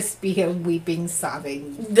would just be a weeping,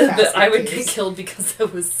 sobbing. I would get killed because I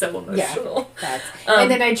was so emotional. Yeah,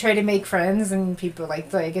 and then I try to make friends, and people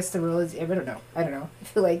like. I guess the rule is I don't know.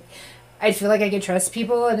 I feel like I can trust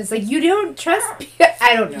people, and it's like, you don't trust people.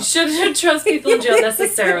 I don't know. You shouldn't trust people in jail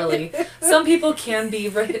necessarily. Some people can be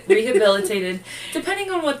rehabilitated,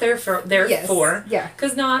 depending on what they're for. Yeah.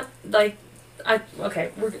 Because not, like,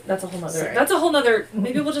 that's a whole nother. That's a whole nother.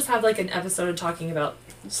 Maybe we'll just have, like, an episode talking about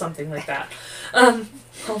something like that.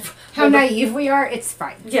 How naive we are, it's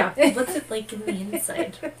fine. Yeah. What's it like in the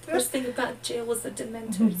inside? First thing about jail was the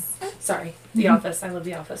Dementors. Sorry. The Office. I love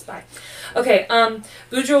The Office. Bye. Okay.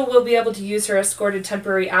 Boudreau will be able to use her escorted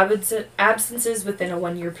temporary absences within a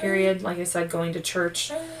 1-year period. Like I said, going to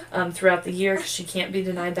church throughout the year, because she can't be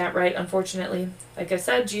denied that right, unfortunately. Like I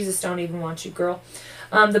said, Jesus don't even want you, girl.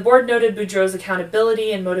 The board noted Boudreau's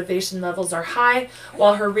accountability and motivation levels are high,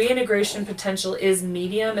 while her reintegration potential is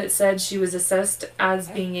medium. It said she was assessed as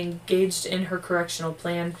being engaged in her correctional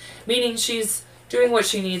plan, meaning she's doing what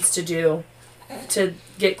she needs to do to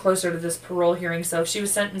get closer to this parole hearing. So if she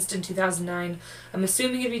was sentenced in 2009, I'm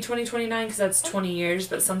assuming it'd be 2029 because that's 20 years,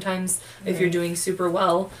 but sometimes if you're doing super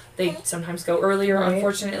well, they sometimes go earlier,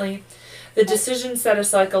 unfortunately. The decision set a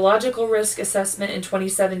psychological risk assessment in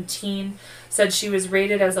 2017, said she was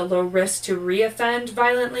rated as a low risk to reoffend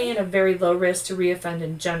violently and a very low risk to reoffend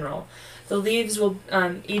in general. The leaves will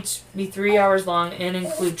each be 3 hours long and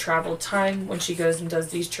include travel time when she goes and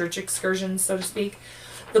does these church excursions, so to speak.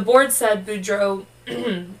 The board said Boudreau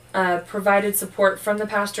provided support from the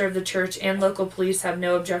pastor of the church, and local police have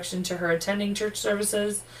no objection to her attending church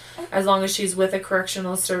services as long as she's with a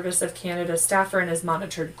Correctional Service of Canada staffer and is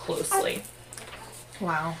monitored closely.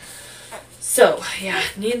 Wow. So, yeah,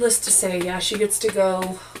 needless to say, yeah, she gets to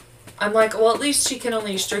go. I'm like, well, at least she can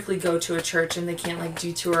only strictly go to a church and they can't, like,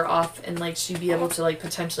 detour off and, like, she'd be able to, like,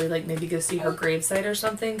 potentially, like, maybe go see her gravesite or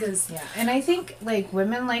something, because... Yeah, and I think, like,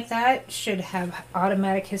 women like that should have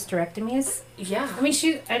automatic hysterectomies. Yeah. I mean,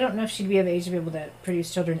 I don't know if she'd be of age to be able to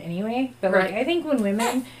produce children anyway, but, like, I think when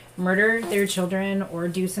women murder their children or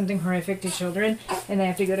do something horrific to children and they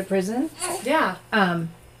have to go to prison... Yeah.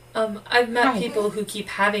 I've met people who keep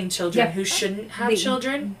having children who shouldn't have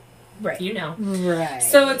children. Right. You know. Right.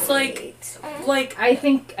 So it's like I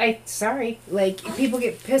think like people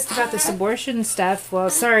get pissed about this abortion stuff. Well,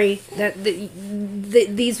 sorry that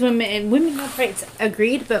these women have rights,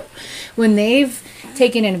 agreed, but when they've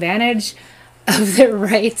taken advantage of their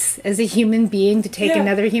rights as a human being to take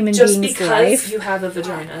another human being's life, just because you have a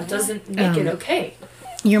vagina doesn't make it okay.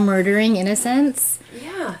 You're murdering innocence.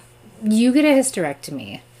 Yeah. You get a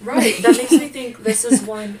hysterectomy. Right. That makes me think this is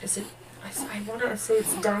one. Is it? I want to say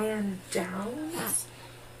it's Diane Downs.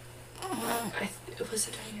 Was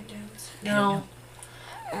it Diane Downs? No.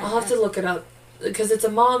 I'll have to look it up. Because it's a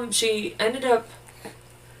mom. She ended up...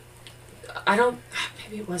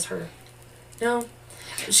 Maybe it was her. No.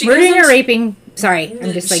 Murdering or raping... Sorry,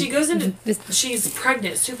 I'm just like... She goes into... She's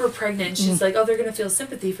pregnant, super pregnant. And she's like, oh, they're going to feel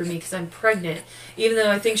sympathy for me because I'm pregnant. Even though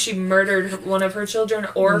I think she murdered one of her children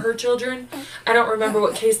or her children. I don't remember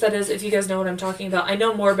what case that is, if you guys know what I'm talking about. I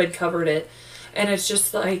know Morbid covered it. And it's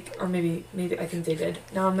just like... Or maybe I think they did.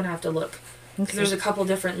 Now I'm going to have to look. Because there's a couple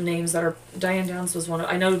different names that are... Diane Downs was one of...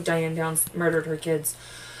 I know Diane Downs murdered her kids.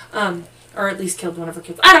 Or at least killed one of her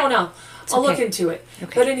kids. I don't know. I'll look into it.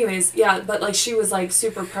 Okay. But anyways, yeah, but like she was like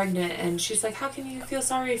super pregnant and she's like, how can you feel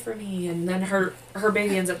sorry for me? And then her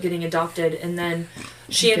baby ends up getting adopted and then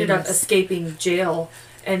she ended up escaping jail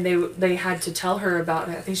and they had to tell her about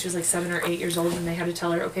it. I think she was like 7 or 8 years old and they had to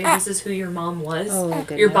tell her, okay, this is who your mom was.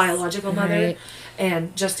 Your biological mother. Right.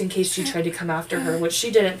 And just in case she tried to come after her, which she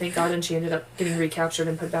didn't, thank God, and she ended up getting recaptured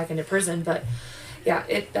and put back into prison. But yeah,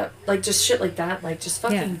 like just shit like that, like just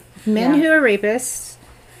fucking... Men who are rapists,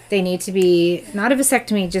 they need to be, not a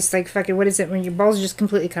vasectomy, just like fucking, what is it, when your balls are just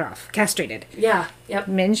completely cut off? Castrated. Yeah, yep.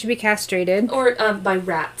 Men should be castrated. Or by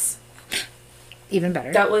rats. Even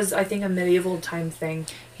better. That was, I think, a medieval time thing.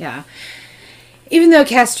 Yeah. Even though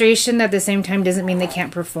castration at the same time doesn't mean they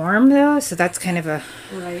can't perform, though, so that's kind of a...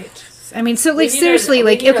 Right. I mean, so, like, seriously,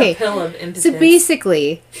 like, okay. So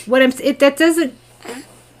basically,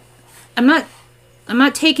 I'm not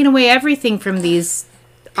taking away everything from these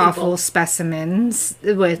awful specimens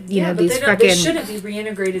with these fucking. They shouldn't be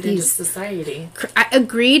reintegrated into society. I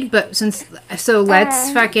agreed, but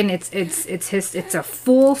let's fucking it's a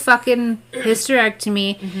full fucking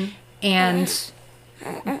hysterectomy, and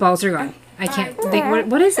balls are gone. I can't think.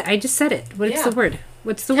 What is it? I just said it. What's the word?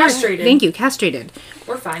 What's the castrated. word? Thank you. Castrated.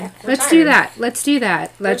 We're fine. Let's do that.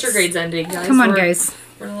 Retrograde's ending, guys. Come on, guys.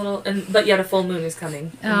 We're a little, but yet a full moon is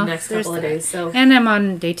coming in the next couple of days. So, and I'm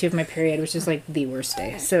on day 2 of my period, which is like the worst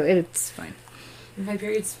day. So it's fine. My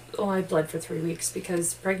period's I bled for 3 weeks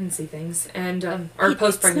because pregnancy things and or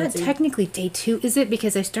post pregnancy. It's not technically day 2, is it?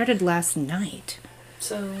 Because I started last night.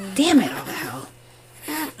 So damn it, all the hell.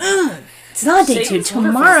 It's not day 2.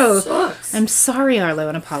 Tomorrow. I'm sorry, Arlo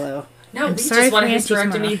and Apollo. No, we just want a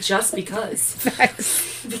hysterectomy just because.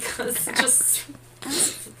 Because just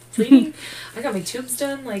bleeding. I got my tubes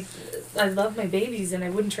done. Like, I love my babies and I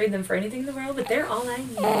wouldn't trade them for anything in the world, but they're all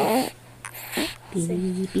I need.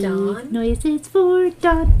 Baby Dawn. Noises for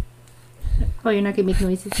Dawn. Oh, you're not going to make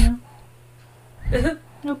noises now?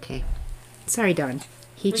 Okay. Sorry, Dawn.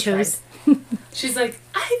 He chose. She's like,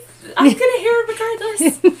 I'm going to hear it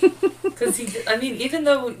regardless. Because even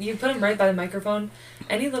though you put him right by the microphone,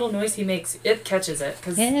 any little noise he makes, it catches it.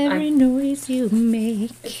 Every noise you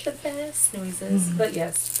make. It's the best noises. But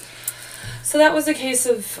yes. So that was a case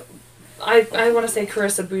of, I want to say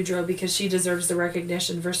Karissa Boudreau because she deserves the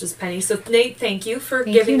recognition versus Penny. So Nate, thank you for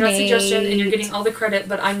giving that suggestion, and you're getting all the credit,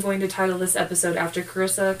 but I'm going to title this episode after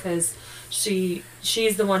Karissa because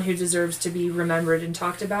she's the one who deserves to be remembered and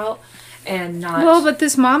talked about. And not... Well, but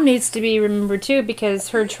this mom needs to be remembered too because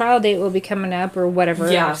her trial date will be coming up or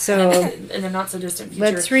whatever. Yeah, so in a not so distant future.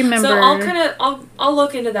 Let's remember. So I'll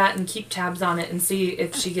look into that and keep tabs on it and see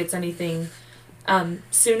if she gets anything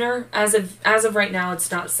sooner. As of right now,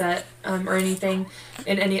 it's not set or anything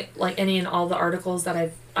in any and all the articles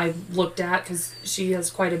that I've looked at because she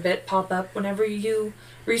has quite a bit pop up whenever you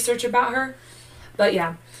research about her. But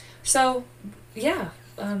yeah, so yeah.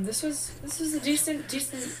 This was a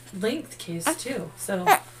decent length case too. So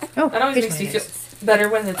that always makes me feel better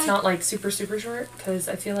when it's not like super short because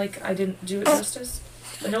I feel like I didn't do it justice.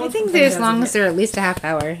 I think that as long as they're at least a half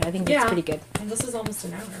hour, I think that's pretty good. And this is almost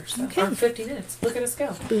an hour, so or 50 minutes. Look at us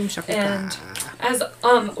go. Boom shakalaka. And as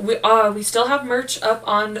we still have merch up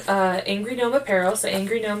on Angry Gnome Apparel, so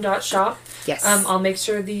angrygnome.shop. Yes. I'll make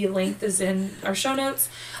sure the link is in our show notes.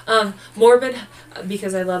 Morbid,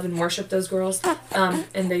 because I love and worship those girls, and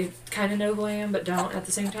they kind of know who I am, but don't at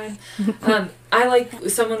the same time.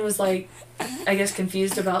 Someone was like, I guess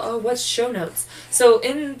confused about, what's show notes? So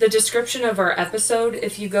in the description of our episode,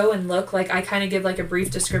 if you go and look, I kind of give a brief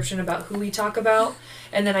description about who we talk about,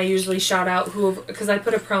 and then I usually shout out because I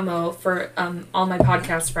put a promo for all my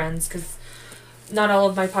podcast friends, because not all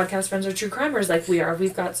of my podcast friends are true crimers like we are.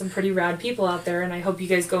 We've got some pretty rad people out there, and I hope you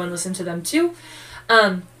guys go and listen to them too.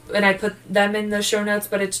 And I put them in the show notes,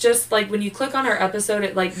 but it's just when you click on our episode,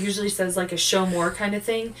 it usually says a show more kind of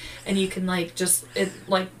thing, and you can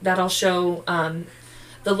that'll show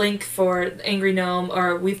the link for Angry Gnome,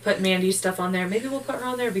 or we've put Mandy's stuff on there. Maybe we'll put her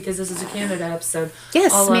on there because this is a Canada episode.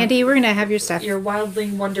 Yes, Mandy, we're gonna have your stuff. Your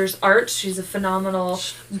Wildling Wonders art. She's a phenomenal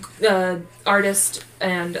artist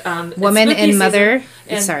and woman and mother.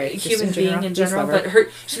 And human being in general. But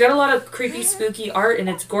she's got a lot of creepy, spooky art, and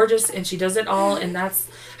it's gorgeous, and she does it all, and that's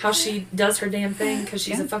how she does her damn thing because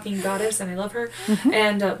she's a fucking goddess, and I love her,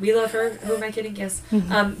 and we love her. Who am I kidding? Yes.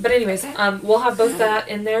 But anyways, we'll have both that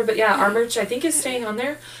in there. But yeah, our merch I think is staying on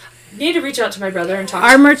there. Need to reach out to my brother and talk.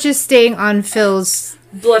 Our merch is staying on Phil's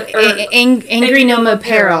Angry Gnome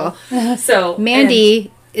Apparel. So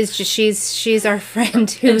Mandy is just she's our friend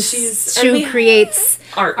who creates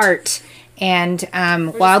art and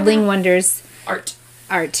Wildling Wonders art.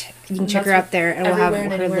 You can check her out there, and we'll have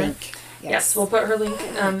her link. Yes, we'll put her link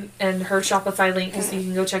and her Shopify link so you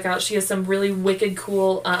can go check out. She has some really wicked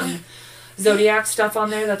cool Zodiac stuff on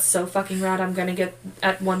there that's so fucking rad. I'm gonna get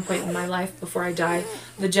at one point in my life before I die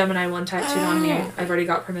the Gemini one tattooed on me. I've already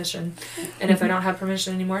got permission, and if I don't have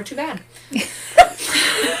permission anymore, too bad.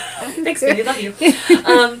 Thanks, baby. Love you.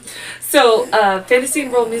 So Fantasy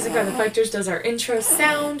and World Music by the Fighters does our intro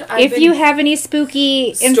sound. If you have any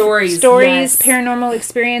spooky stories, yes. Paranormal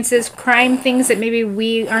experiences, crime things that maybe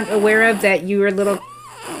we aren't aware of that you were a little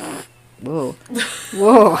whoa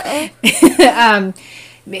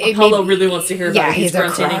Apollo really wants to hear about it. He's a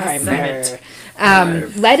crimer.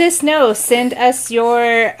 Let us know. Send us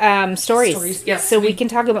your stories. Yes, so we can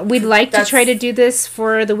talk about. We'd like to try to do this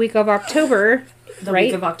for the week of October. The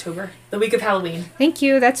week of October. The week of Halloween. Thank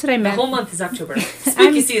you. That's what I meant. The whole month is October.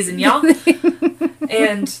 Spooky season, y'all.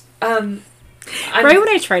 And right when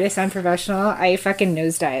I try to sound professional, I fucking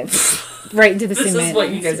nosedive. Right into the This cement. is what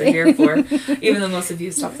you guys are here for. Even though most of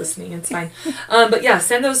you stop listening, it's fine. But yeah,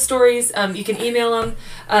 send those stories. You can email them,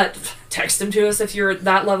 text them to us if you're at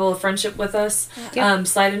that level of friendship with us. Yep.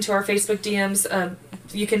 Slide into our Facebook DMs.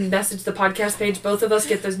 You can message the podcast page. Both of us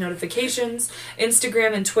get those notifications.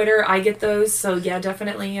 Instagram and Twitter, I get those. So yeah,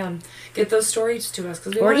 definitely get those stories to us.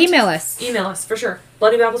 Or email us. Email us, for sure.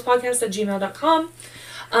 bloodybabbles@gmail.com.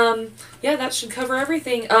 Yeah, that should cover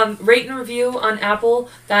everything. Rate and review on Apple.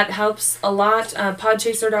 That helps a lot.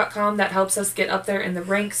 Podchaser.com. That helps us get up there in the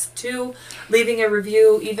ranks too. Leaving a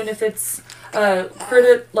review, even if it's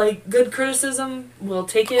good criticism, we'll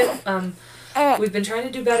take it. We've been trying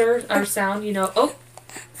to do better. Our sound, Oh,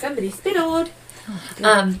 somebody spittled.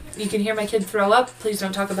 You can hear my kid throw up. Please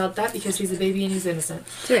don't talk about that because he's a baby and he's innocent.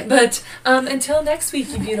 Right. But until next week,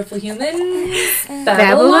 you beautiful humans.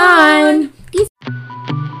 Babylon.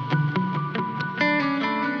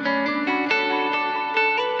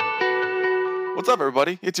 What's up,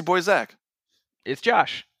 everybody? It's your boy, Zach. It's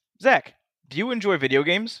Josh. Zach, do you enjoy video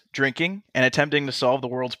games, drinking, and attempting to solve the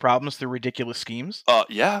world's problems through ridiculous schemes?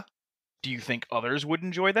 Yeah. Do you think others would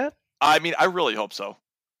enjoy that? I mean, I really hope so.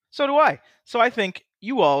 So do I. So I think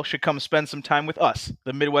you all should come spend some time with us,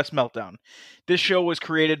 the Midwest Meltdown. This show was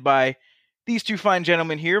created by these two fine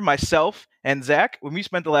gentlemen here, myself and Zach, when we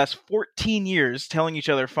spent the last 14 years telling each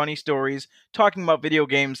other funny stories, talking about video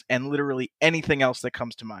games, and literally anything else that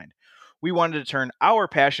comes to mind. We wanted to turn our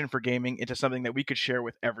passion for gaming into something that we could share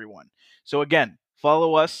with everyone. So again,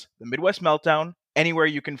 follow us, the Midwest Meltdown, anywhere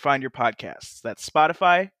you can find your podcasts. That's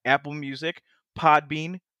Spotify, Apple Music,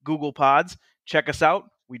 Podbean, Google Pods. Check us out.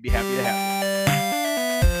 We'd be happy to have you.